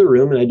go into the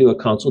room and I do a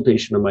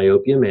consultation on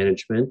myopia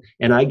management,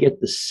 and I get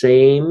the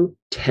same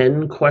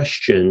 10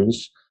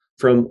 questions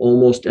from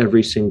almost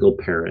every single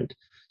parent.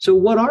 So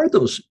what are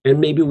those? And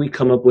maybe we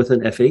come up with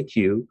an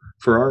FAQ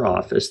for our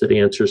office that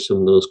answers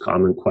some of those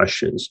common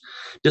questions.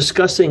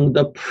 Discussing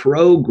the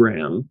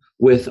program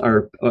with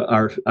our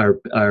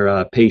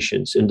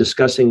patients and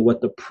discussing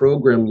what the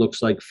program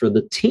looks like for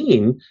the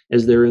team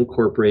as they're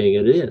incorporating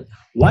it in.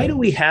 Why do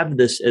we have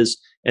this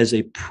as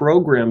a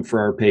program for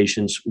our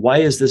patients? Why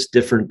is this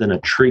different than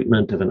a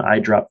treatment of an eye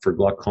drop for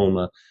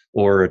glaucoma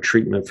or a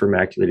treatment for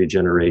macular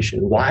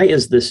degeneration? Why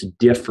is this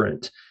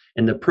different?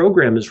 And the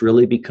program is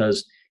really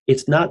because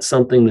it's not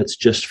something that's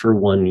just for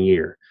 1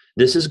 year.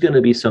 This is going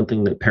to be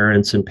something that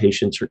parents and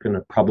patients are going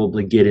to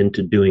probably get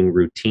into doing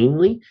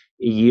routinely,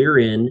 year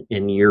in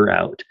and year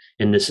out.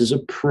 And this is a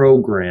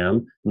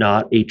program,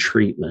 not a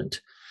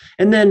treatment.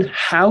 And then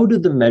how do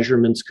the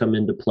measurements come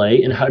into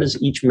play, and how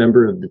does each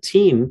member of the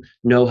team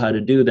know how to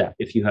do that?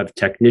 If you have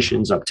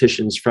technicians,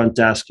 opticians, front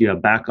desk, you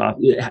have back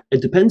office,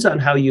 it depends on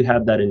how you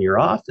have that in your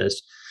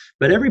office.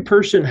 But every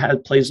person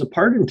plays a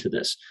part into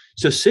this.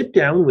 So sit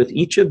down with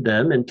each of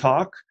them and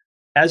talk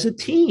as a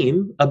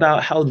team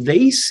about how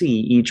they see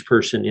each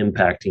person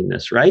impacting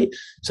this, right?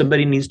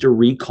 Somebody needs to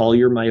recall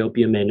your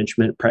myopia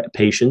management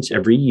patients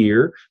every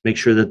year, make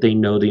sure that they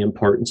know the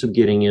importance of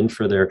getting in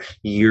for their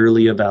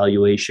yearly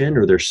evaluation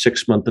or their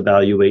 6-month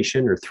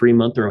evaluation or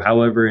 3-month or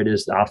however it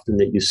is often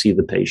that you see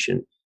the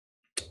patient.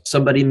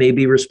 Somebody may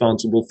be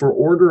responsible for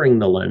ordering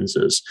the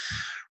lenses,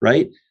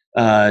 right?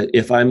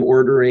 If I'm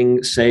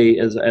ordering, say,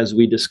 as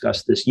we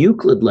discussed, this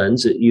Euclid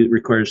lens, it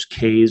requires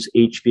K's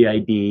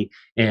HVID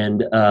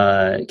and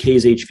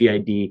K's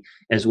HVID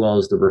as well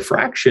as the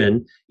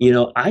refraction.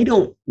 I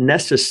don't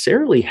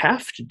necessarily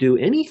have to do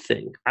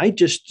anything. I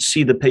just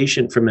see the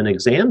patient from an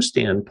exam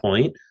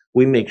standpoint.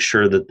 We make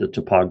sure that the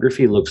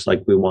topography looks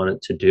like we want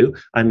it to do.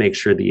 I make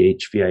sure the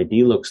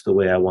HVID looks the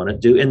way I want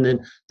it to do. And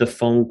then the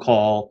phone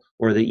call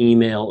or the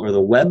email or the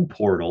web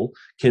portal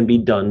can be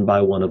done by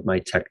one of my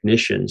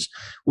technicians.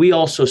 We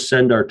also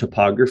send our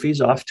topographies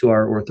off to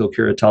our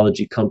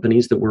orthokeratology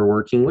companies that we're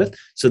working with,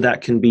 so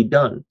that can be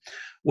done.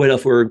 What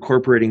if we're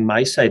incorporating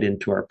MiSight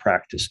into our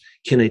practice?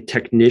 Can a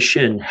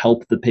technician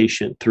help the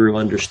patient through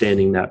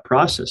understanding that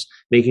process,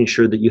 making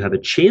sure that you have a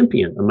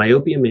champion, a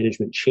myopia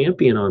management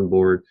champion on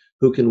board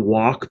who can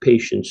walk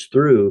patients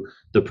through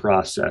the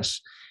process?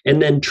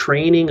 And then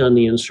training on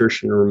the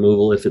insertion and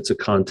removal if it's a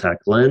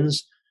contact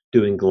lens,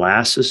 doing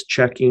glasses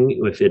checking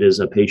if it is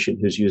a patient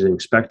who's using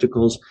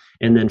spectacles,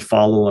 and then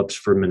follow-ups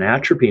from an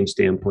atropine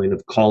standpoint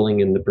of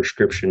calling in the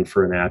prescription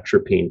for an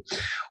atropine.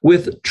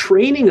 With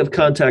training of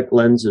contact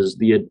lenses,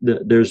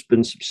 there's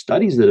been some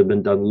studies that have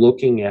been done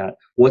looking at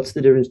what's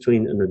the difference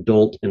between an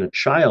adult and a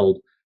child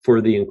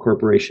for the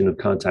incorporation of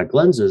contact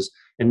lenses.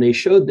 And they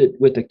showed that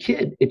with a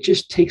kid, it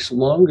just takes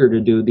longer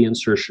to do the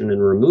insertion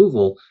and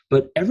removal,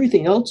 but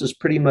everything else is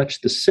pretty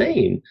much the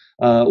same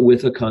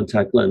with a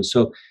contact lens.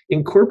 So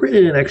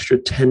incorporating an extra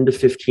 10 to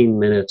 15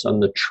 minutes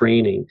on the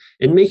training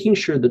and making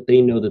sure that they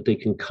know that they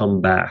can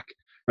come back,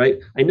 right?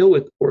 I know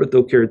with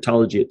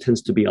orthokeratology, it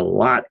tends to be a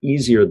lot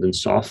easier than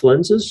soft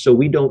lenses, so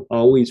we don't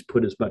always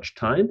put as much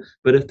time,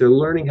 but if they're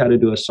learning how to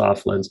do a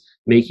soft lens,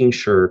 making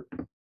sure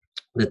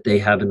that they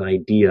have an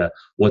idea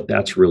what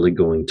that's really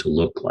going to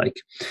look like.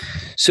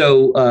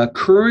 So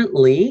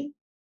currently,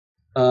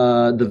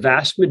 the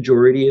vast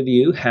majority of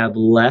you have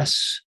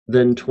less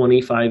than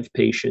 25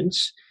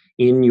 patients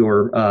in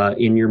your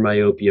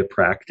myopia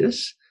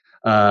practice,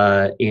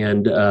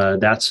 and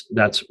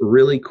that's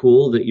really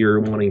cool that you're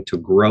wanting to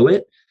grow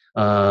it.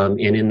 And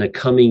in the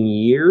coming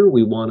year,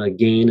 we want to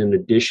gain an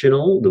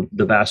additional,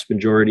 the vast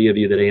majority of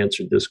you that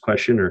answered this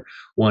question are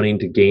wanting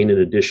to gain an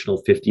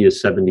additional 50 to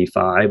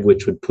 75,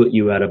 which would put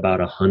you at about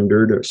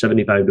 100 or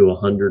 75 to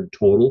 100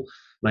 total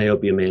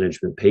myopia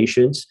management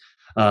patients.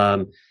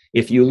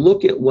 If you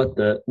look at what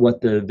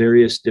the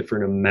various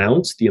different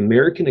amounts, the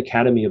American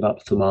Academy of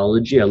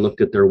Ophthalmology, I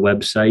looked at their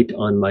website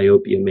on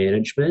myopia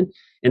management,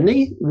 and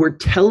they were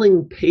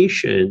telling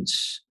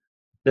patients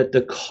that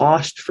the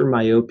cost for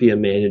myopia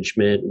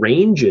management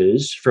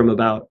ranges from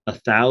about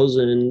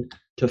 $1,000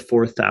 to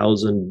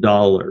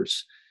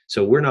 $4,000.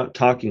 So we're not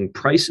talking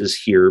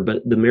prices here,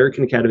 but the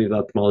American Academy of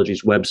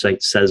Ophthalmology's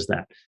website says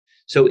that.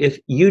 So if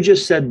you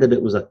just said that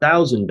it was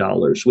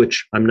 $1,000,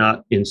 which I'm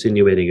not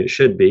insinuating it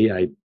should be,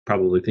 I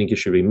probably think it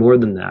should be more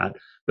than that.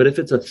 But if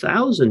it's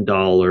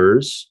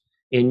 $1,000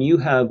 and you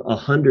have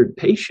 100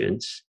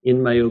 patients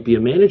in myopia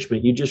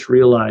management, you just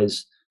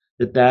realize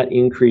that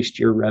increased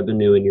your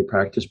revenue in your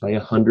practice by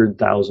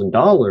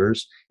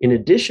 $100,000. In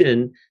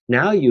addition,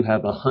 now you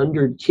have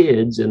 100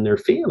 kids and their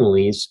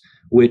families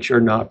which are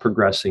not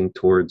progressing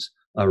towards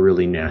a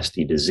really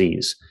nasty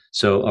disease.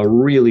 So a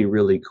really,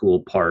 really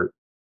cool part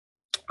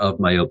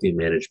of myopia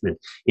management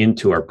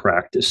into our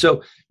practice.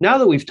 So now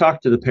that we've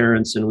talked to the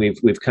parents and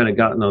we've kind of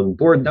gotten on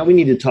board, now we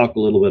need to talk a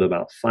little bit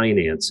about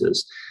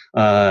finances.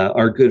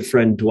 Our good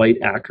friend Dwight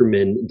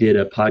Ackerman did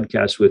a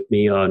podcast with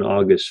me on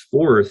August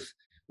 4th,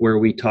 where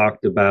we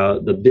talked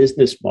about the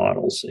business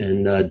models.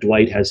 And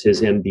Dwight has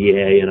his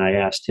MBA, and I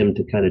asked him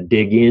to kind of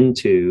dig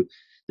into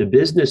the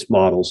business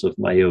models of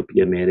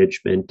myopia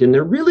management. And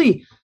they're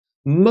really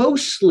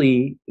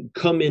mostly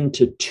come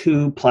into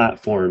two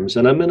platforms.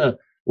 And I'm going to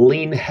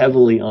lean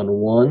heavily on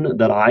one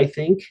that I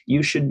think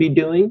you should be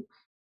doing.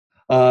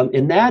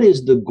 And that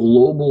is the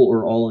global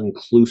or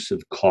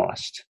all-inclusive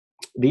cost.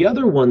 The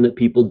other one that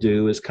people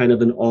do is kind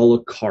of an a la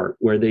carte,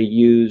 where they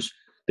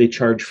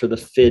charge for the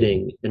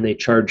fitting, and they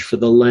charge for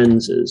the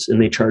lenses,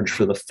 and they charge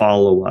for the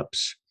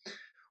follow-ups.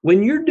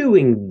 When you're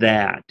doing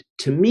that,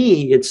 to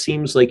me, it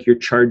seems like you're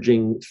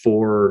charging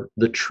for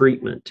the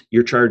treatment,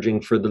 you're charging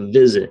for the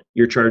visit,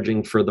 you're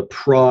charging for the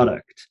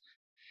product.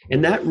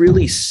 And that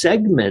really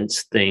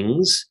segments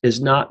things as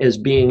not as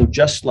being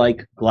just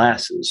like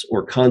glasses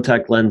or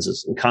contact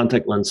lenses and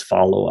contact lens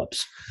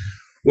follow-ups.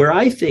 Where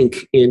I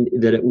think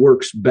that it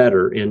works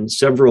better, and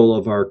several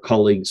of our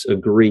colleagues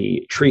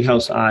agree,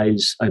 Treehouse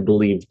Eyes, I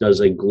believe, does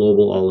a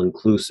global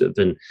all-inclusive.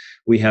 And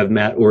we have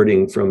Matt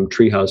Ording from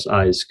Treehouse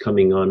Eyes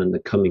coming on in the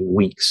coming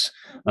weeks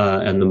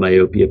and the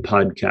Myopia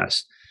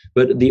podcast.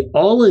 But the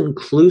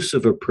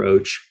all-inclusive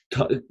approach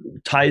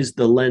ties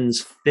the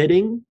lens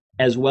fitting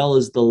as well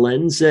as the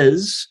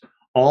lenses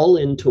all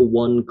into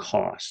one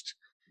cost.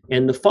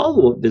 And the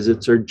follow-up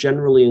visits are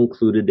generally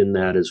included in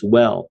that as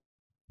well.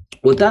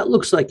 What that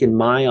looks like in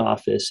my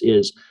office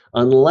is,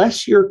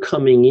 unless you're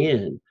coming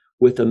in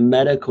with a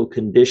medical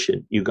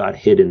condition, you got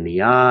hit in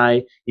the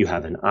eye, you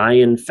have an eye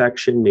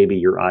infection, maybe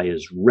your eye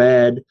is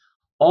red,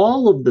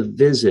 all of the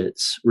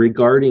visits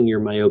regarding your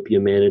myopia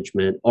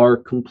management are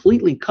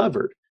completely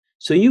covered.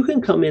 So you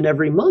can come in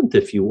every month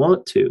if you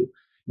want to.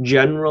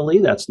 Generally,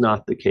 that's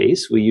not the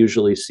case. We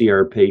usually see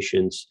our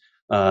patients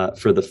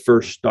for the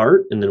first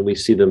start, and then we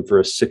see them for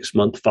a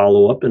 6-month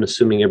follow-up. And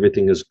assuming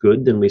everything is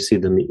good, then we see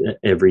them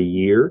every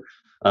year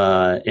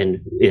and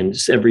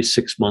every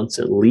 6 months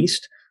at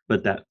least.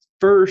 But that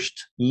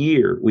first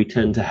year, we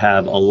tend to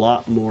have a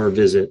lot more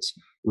visits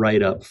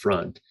right up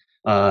front.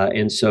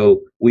 And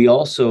so we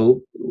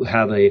also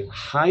have a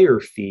higher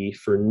fee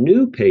for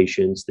new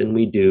patients than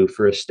we do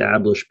for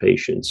established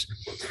patients.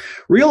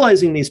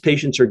 Realizing these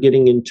patients are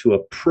getting into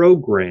a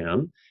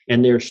program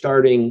and they're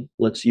starting,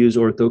 let's use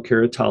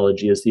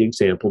orthokeratology as the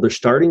example. They're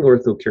starting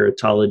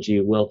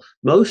orthokeratology. Well,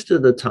 most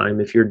of the time,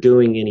 if you're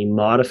doing any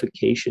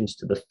modifications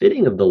to the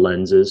fitting of the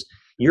lenses,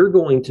 you're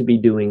going to be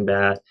doing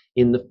that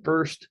in the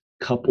first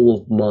couple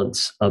of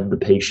months of the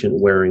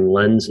patient wearing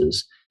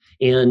lenses.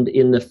 And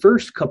in the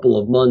first couple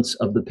of months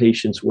of the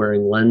patients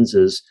wearing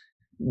lenses,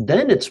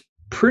 then it's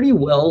pretty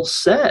well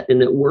set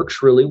and it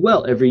works really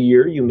well. Every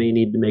year you may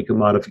need to make a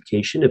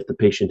modification if the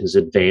patient is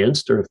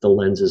advanced or if the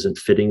lens isn't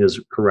fitting as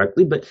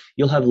correctly, but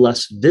you'll have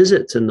less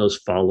visits in those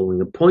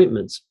following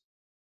appointments.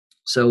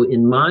 So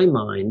in my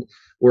mind,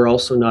 we're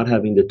also not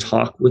having to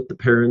talk with the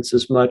parents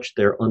as much.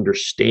 They're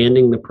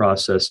understanding the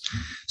process.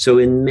 So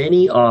in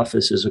many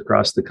offices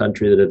across the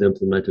country that have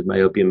implemented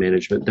myopia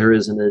management, there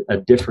is a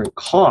different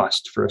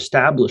cost for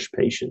established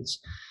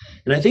patients.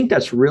 And I think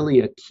that's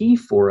really a key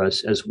for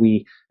us as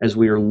we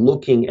are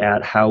looking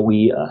at how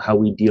we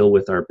deal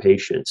with our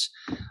patients.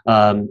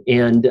 As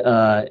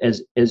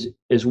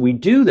we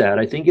do that,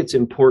 I think it's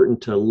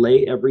important to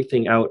lay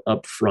everything out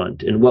up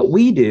front. And what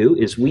we do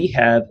is we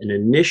have an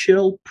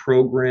initial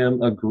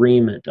program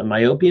agreement, a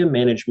myopia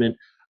management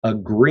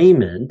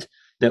agreement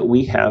that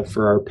we have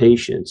for our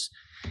patients.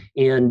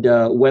 And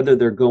whether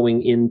they're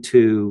going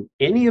into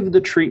any of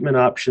the treatment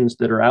options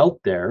that are out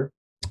there,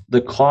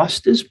 the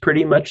cost is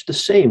pretty much the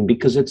same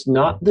because it's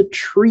not the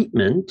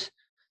treatment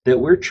that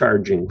we're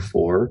charging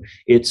for.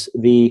 It's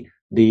the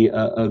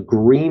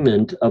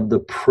agreement of the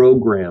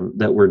program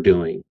that we're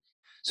doing.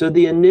 So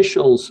the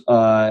initials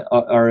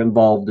are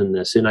involved in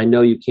this. And I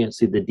know you can't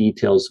see the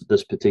details of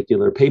this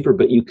particular paper,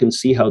 but you can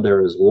see how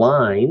there is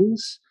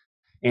lines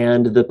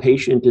and the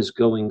patient is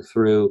going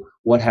through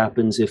what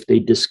happens if they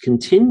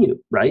discontinue,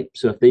 right?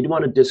 So if they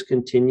want to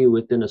discontinue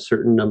within a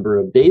certain number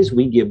of days,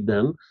 we give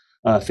them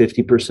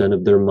 50%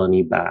 of their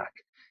money back.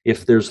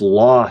 If there's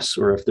loss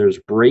or if there's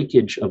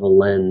breakage of a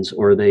lens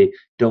or they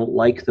don't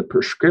like the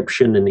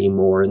prescription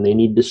anymore and they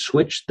need to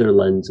switch their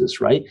lenses,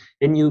 right?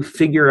 And you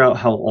figure out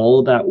how all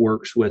of that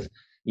works with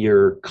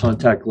your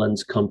contact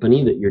lens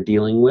company that you're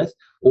dealing with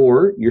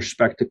or your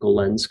spectacle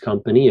lens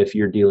company if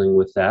you're dealing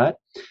with that.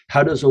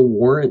 How does a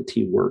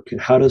warranty work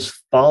and how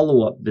does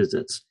follow-up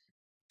visits?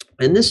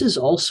 And this is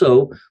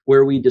also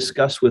where we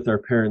discuss with our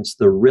parents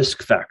the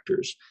risk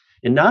factors.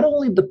 And not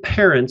only the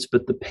parents,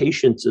 but the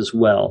patients as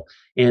well.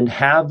 And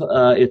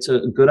it's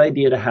a good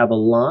idea to have a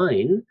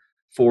line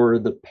for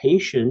the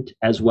patient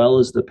as well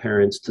as the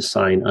parents to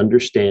sign,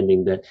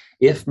 understanding that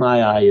if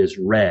my eye is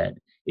red,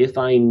 if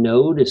I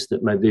notice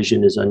that my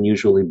vision is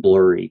unusually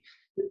blurry,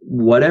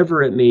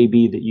 whatever it may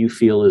be that you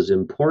feel is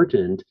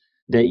important,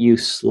 that you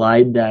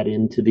slide that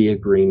into the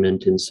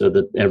agreement and so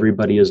that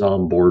everybody is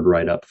on board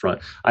right up front.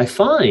 I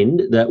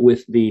find that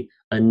with the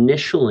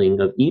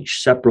initialing of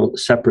each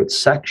separate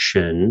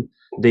section,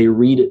 they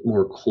read it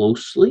more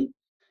closely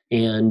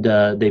and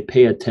they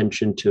pay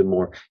attention to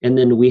more. And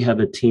then we have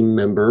a team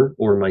member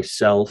or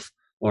myself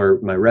or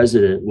my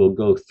resident will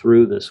go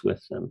through this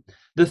with them.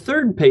 The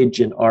third page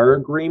in our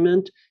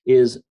agreement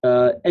is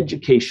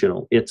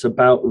educational. It's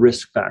about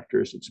risk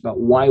factors. It's about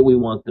why we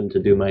want them to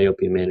do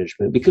myopia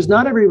management because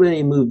not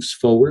everybody moves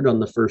forward on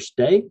the first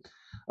day.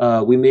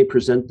 We may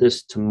present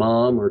this to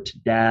mom or to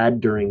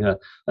dad during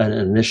an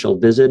initial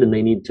visit and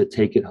they need to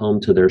take it home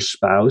to their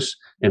spouse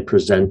and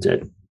present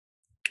it.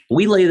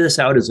 We lay this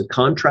out as a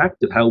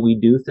contract of how we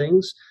do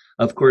things.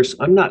 Of course,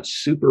 I'm not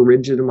super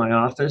rigid in my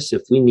office.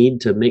 If we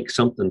need to make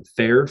something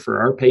fair for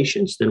our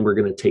patients, then we're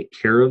going to take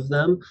care of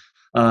them.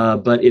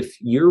 But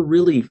if you're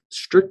really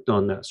strict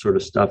on that sort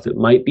of stuff, it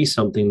might be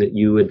something that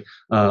you would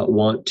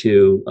want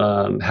to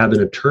have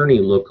an attorney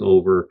look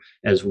over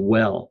as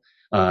well.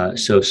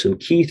 So some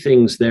key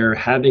things there,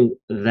 having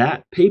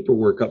that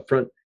paperwork up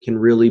front can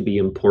really be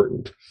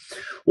important.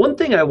 One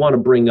thing I want to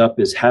bring up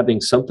is having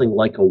something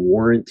like a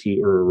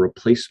warranty or a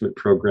replacement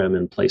program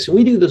in place. And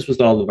we do this with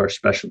all of our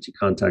specialty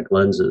contact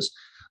lenses.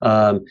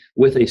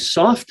 With a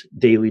soft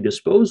daily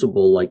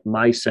disposable like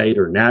MySight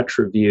or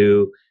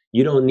NatraView,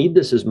 you don't need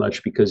this as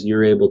much because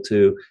you're able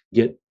to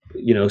get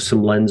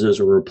some lenses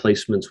or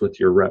replacements with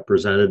your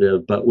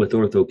representative. But with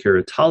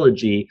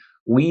orthokeratology,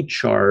 we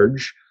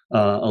charge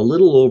a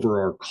little over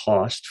our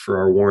cost for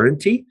our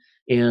warranty.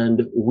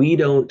 And we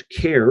don't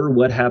care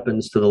what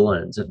happens to the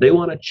lens. If they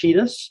want to cheat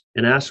us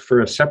and ask for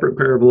a separate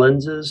pair of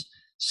lenses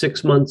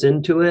 6 months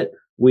into it,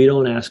 we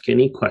don't ask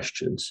any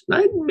questions.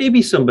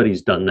 Maybe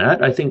somebody's done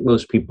that. I think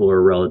most people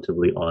are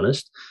relatively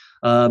honest.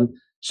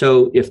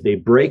 So if they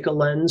break a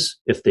lens,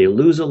 if they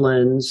lose a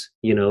lens,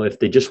 if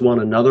they just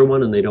want another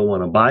one and they don't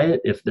want to buy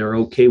it, if they're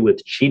okay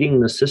with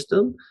cheating the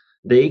system,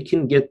 they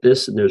can get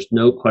this and there's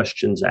no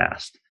questions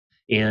asked.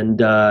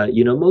 And,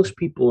 most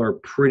people are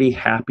pretty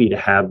happy to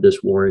have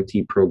this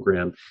warranty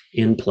program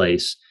in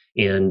place.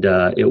 And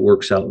it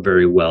works out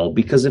very well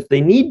because if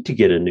they need to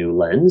get a new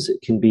lens,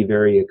 it can be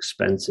very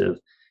expensive.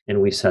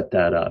 And we set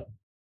that up.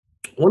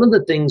 One of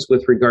the things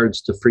with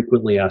regards to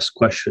frequently asked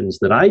questions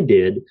that I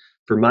did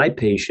for my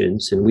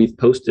patients, and we've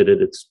posted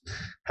it, it's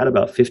had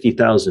about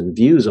 50,000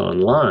 views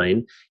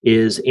online,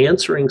 is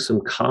answering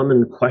some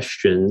common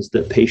questions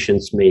that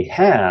patients may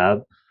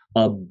have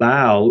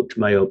about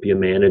myopia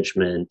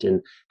management and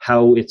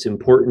how it's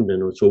important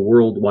and it's a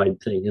worldwide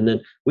thing. And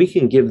then we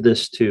can give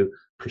this to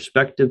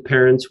prospective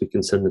parents. We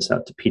can send this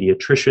out to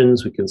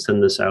pediatricians. We can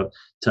send this out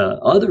to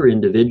other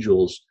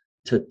individuals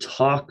to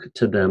talk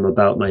to them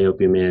about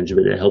myopia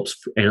management. It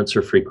helps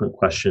answer frequent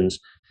questions.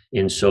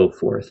 and so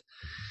forth.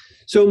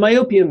 So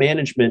myopia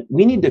management,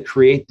 we need to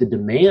create the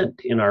demand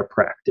in our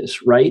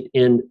practice, right?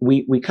 And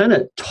we kind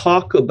of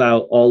talk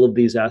about all of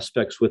these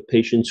aspects with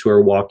patients who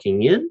are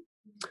walking in,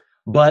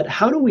 but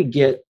how do we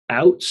get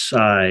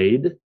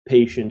outside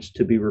patients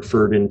to be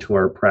referred into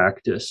our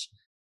practice?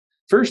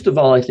 First of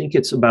all, I think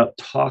it's about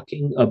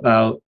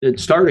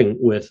starting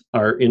with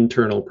our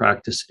internal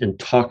practice and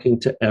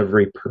talking to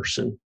every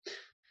person.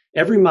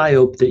 Every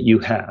myope that you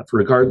have,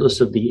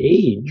 regardless of the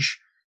age,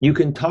 you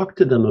can talk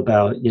to them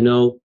about,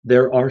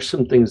 there are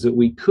some things that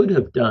we could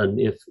have done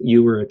if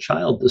you were a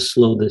child to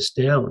slow this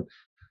down.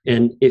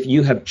 And if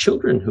you have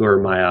children who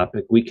are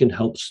myopic, we can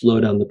help slow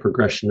down the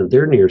progression of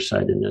their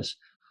nearsightedness.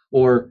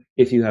 Or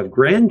if you have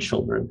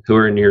grandchildren who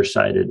are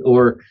nearsighted,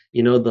 or,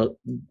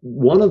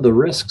 one of the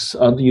risks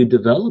of you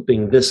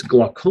developing this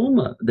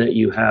glaucoma that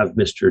you have,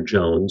 Mr.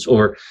 Jones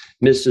or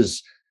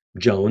Mrs.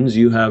 Jones,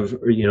 you have,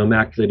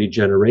 macular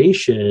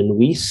degeneration,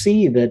 we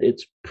see that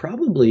it's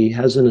probably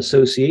has an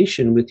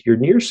association with your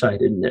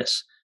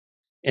nearsightedness.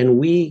 And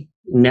we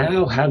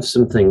now have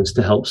some things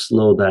to help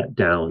slow that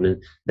down.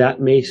 And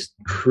that may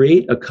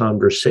create a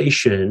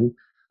conversation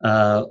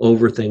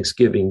over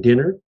Thanksgiving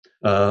dinner,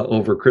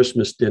 over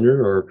Christmas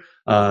dinner, or,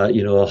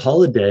 a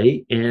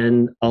holiday.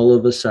 And all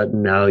of a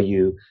sudden now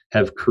you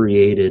have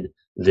created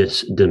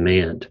this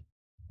demand.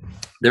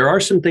 There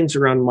are some things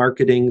around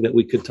marketing that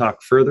we could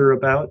talk further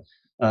about.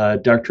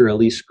 Dr.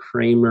 Elise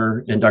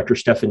Kramer and Dr.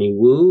 Stephanie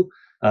Wu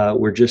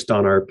were just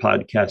on our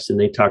podcast, and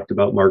they talked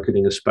about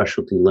marketing a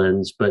specialty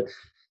lens. But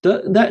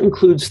that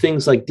includes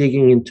things like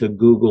digging into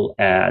Google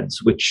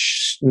ads,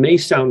 which may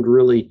sound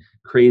really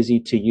crazy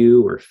to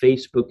you, or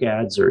Facebook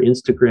ads or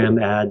Instagram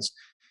ads.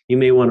 You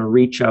may want to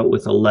reach out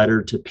with a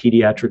letter to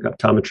pediatric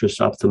optometrists,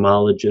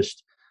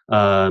 ophthalmologists,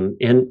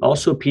 and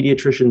also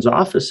pediatricians'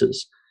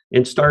 offices,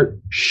 and start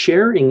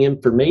sharing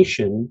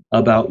information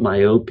about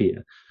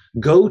myopia.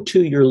 Go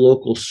to your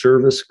local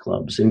service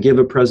clubs and give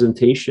a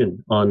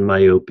presentation on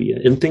myopia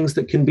and things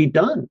that can be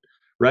done,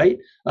 right?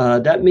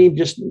 That may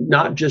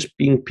not just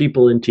bring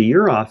people into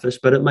your office,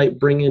 but it might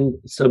bring in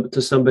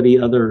to somebody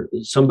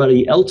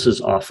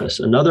else's office,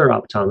 another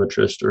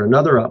optometrist or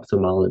another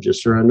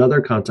ophthalmologist or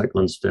another contact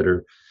lens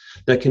fitter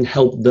that can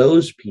help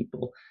those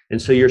people. And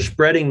so you're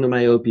spreading the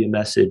myopia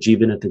message,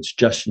 even if it's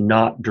just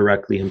not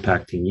directly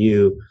impacting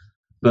you,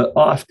 but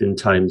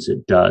oftentimes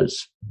it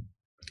does.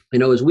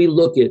 As we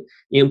look at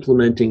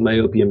implementing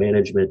myopia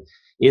management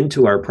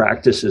into our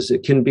practices,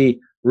 it can be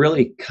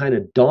really kind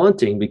of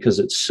daunting because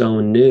it's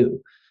so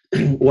new.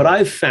 What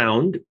I've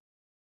found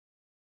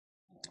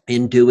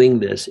in doing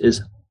this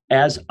is,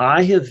 as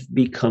I have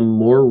become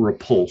more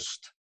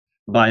repulsed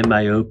by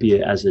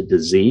myopia as a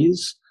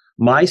disease,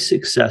 my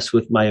success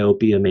with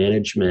myopia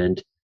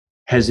management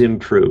has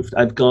improved.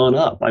 I've gone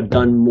up. I've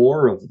done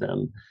more of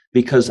them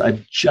because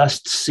I've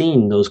just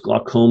seen those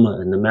glaucoma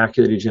and the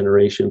macular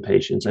degeneration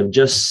patients. I've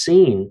just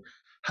seen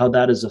how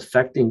that is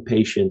affecting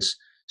patients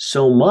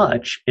so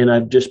much, and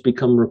I've just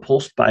become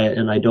repulsed by it.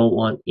 And I don't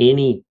want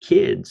any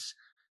kids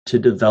to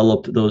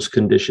develop those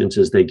conditions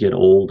as they get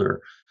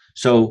older.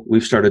 So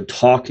we've started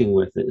talking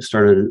with it,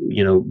 started,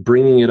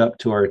 bringing it up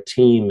to our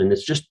team, and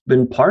it's just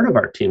been part of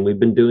our team. We've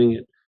been doing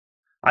it.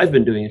 I've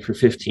been doing it for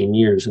 15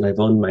 years, and I've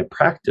owned my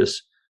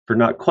practice for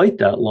not quite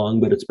that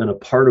long, but it's been a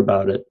part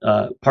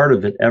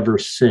of it ever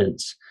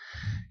since.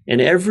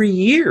 And every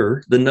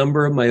year, the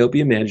number of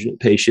myopia management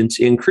patients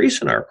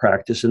increase in our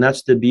practice. And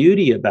that's the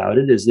beauty about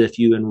it, is if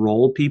you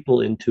enroll people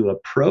into a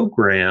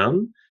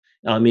program,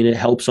 it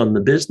helps on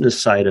the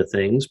business side of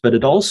things, but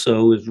it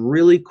also is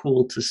really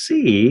cool to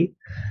see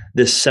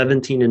this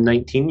 17 and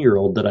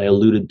 19-year-old that I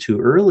alluded to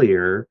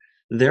earlier.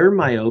 Their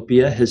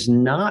myopia has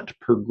not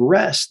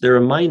progressed. They're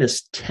a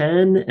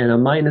 -10 and a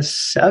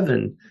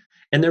 -7.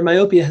 And their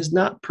myopia has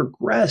not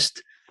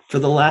progressed for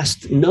the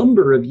last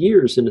number of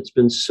years. And it's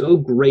been so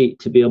great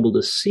to be able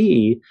to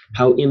see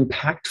how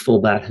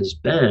impactful that has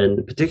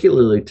been,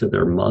 particularly to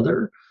their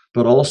mother,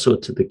 but also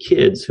to the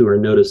kids who are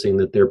noticing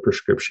that their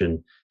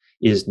prescription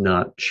is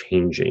not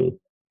changing.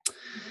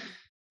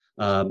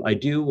 I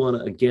do want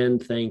to again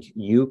thank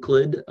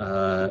Euclid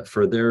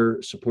for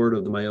their support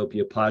of the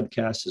Myopia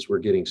podcast as we're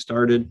getting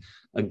started.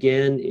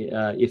 Again,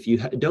 if you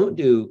don't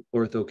do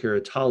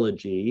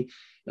orthokeratology,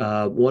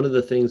 one of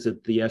the things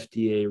that the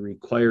FDA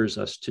requires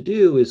us to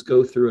do is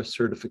go through a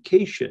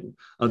certification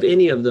of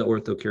any of the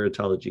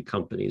orthokeratology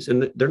companies.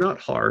 And they're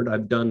not hard.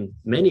 I've done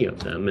many of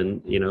them.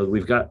 And,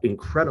 we've got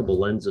incredible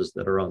lenses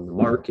that are on the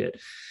market.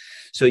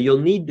 So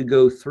you'll need to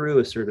go through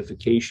a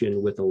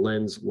certification with a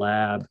lens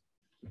lab.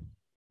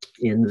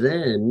 And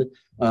then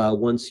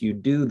once you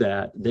do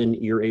that, then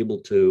you're able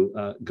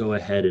to go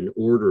ahead and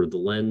order the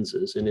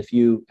lenses. And if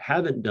you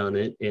haven't done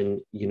it and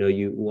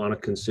you want to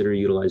consider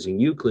utilizing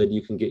Euclid,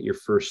 you can get your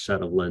first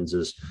set of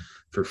lenses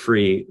for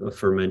free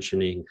for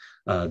mentioning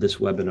this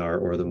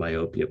webinar or the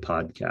Myopia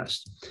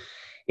podcast.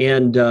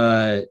 And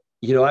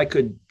I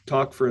could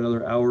talk for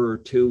another hour or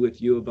two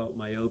with you about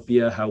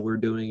myopia, how we're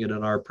doing it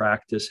in our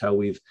practice, how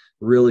we've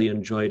really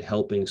enjoyed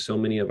helping so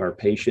many of our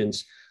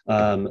patients.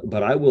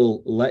 But I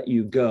will let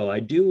you go. I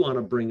do want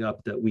to bring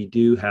up that we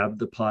do have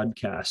the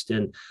podcast,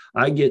 and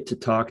I get to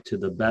talk to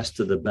the best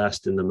of the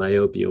best in the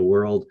myopia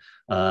world.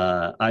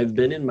 I've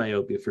been in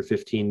myopia for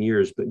 15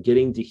 years, but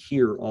getting to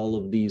hear all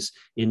of these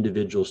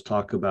individuals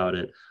talk about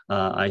it,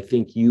 I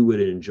think you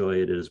would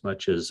enjoy it as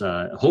much as,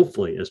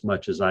 hopefully, as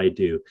much as I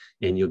do,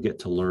 and you'll get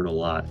to learn a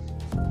lot.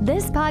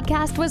 This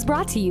podcast was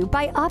brought to you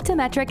by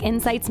Optometric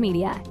Insights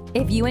Media.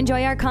 If you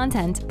enjoy our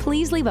content,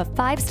 please leave a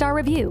 5-star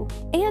review.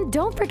 And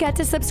don't forget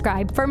to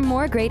subscribe for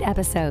more great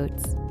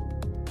episodes.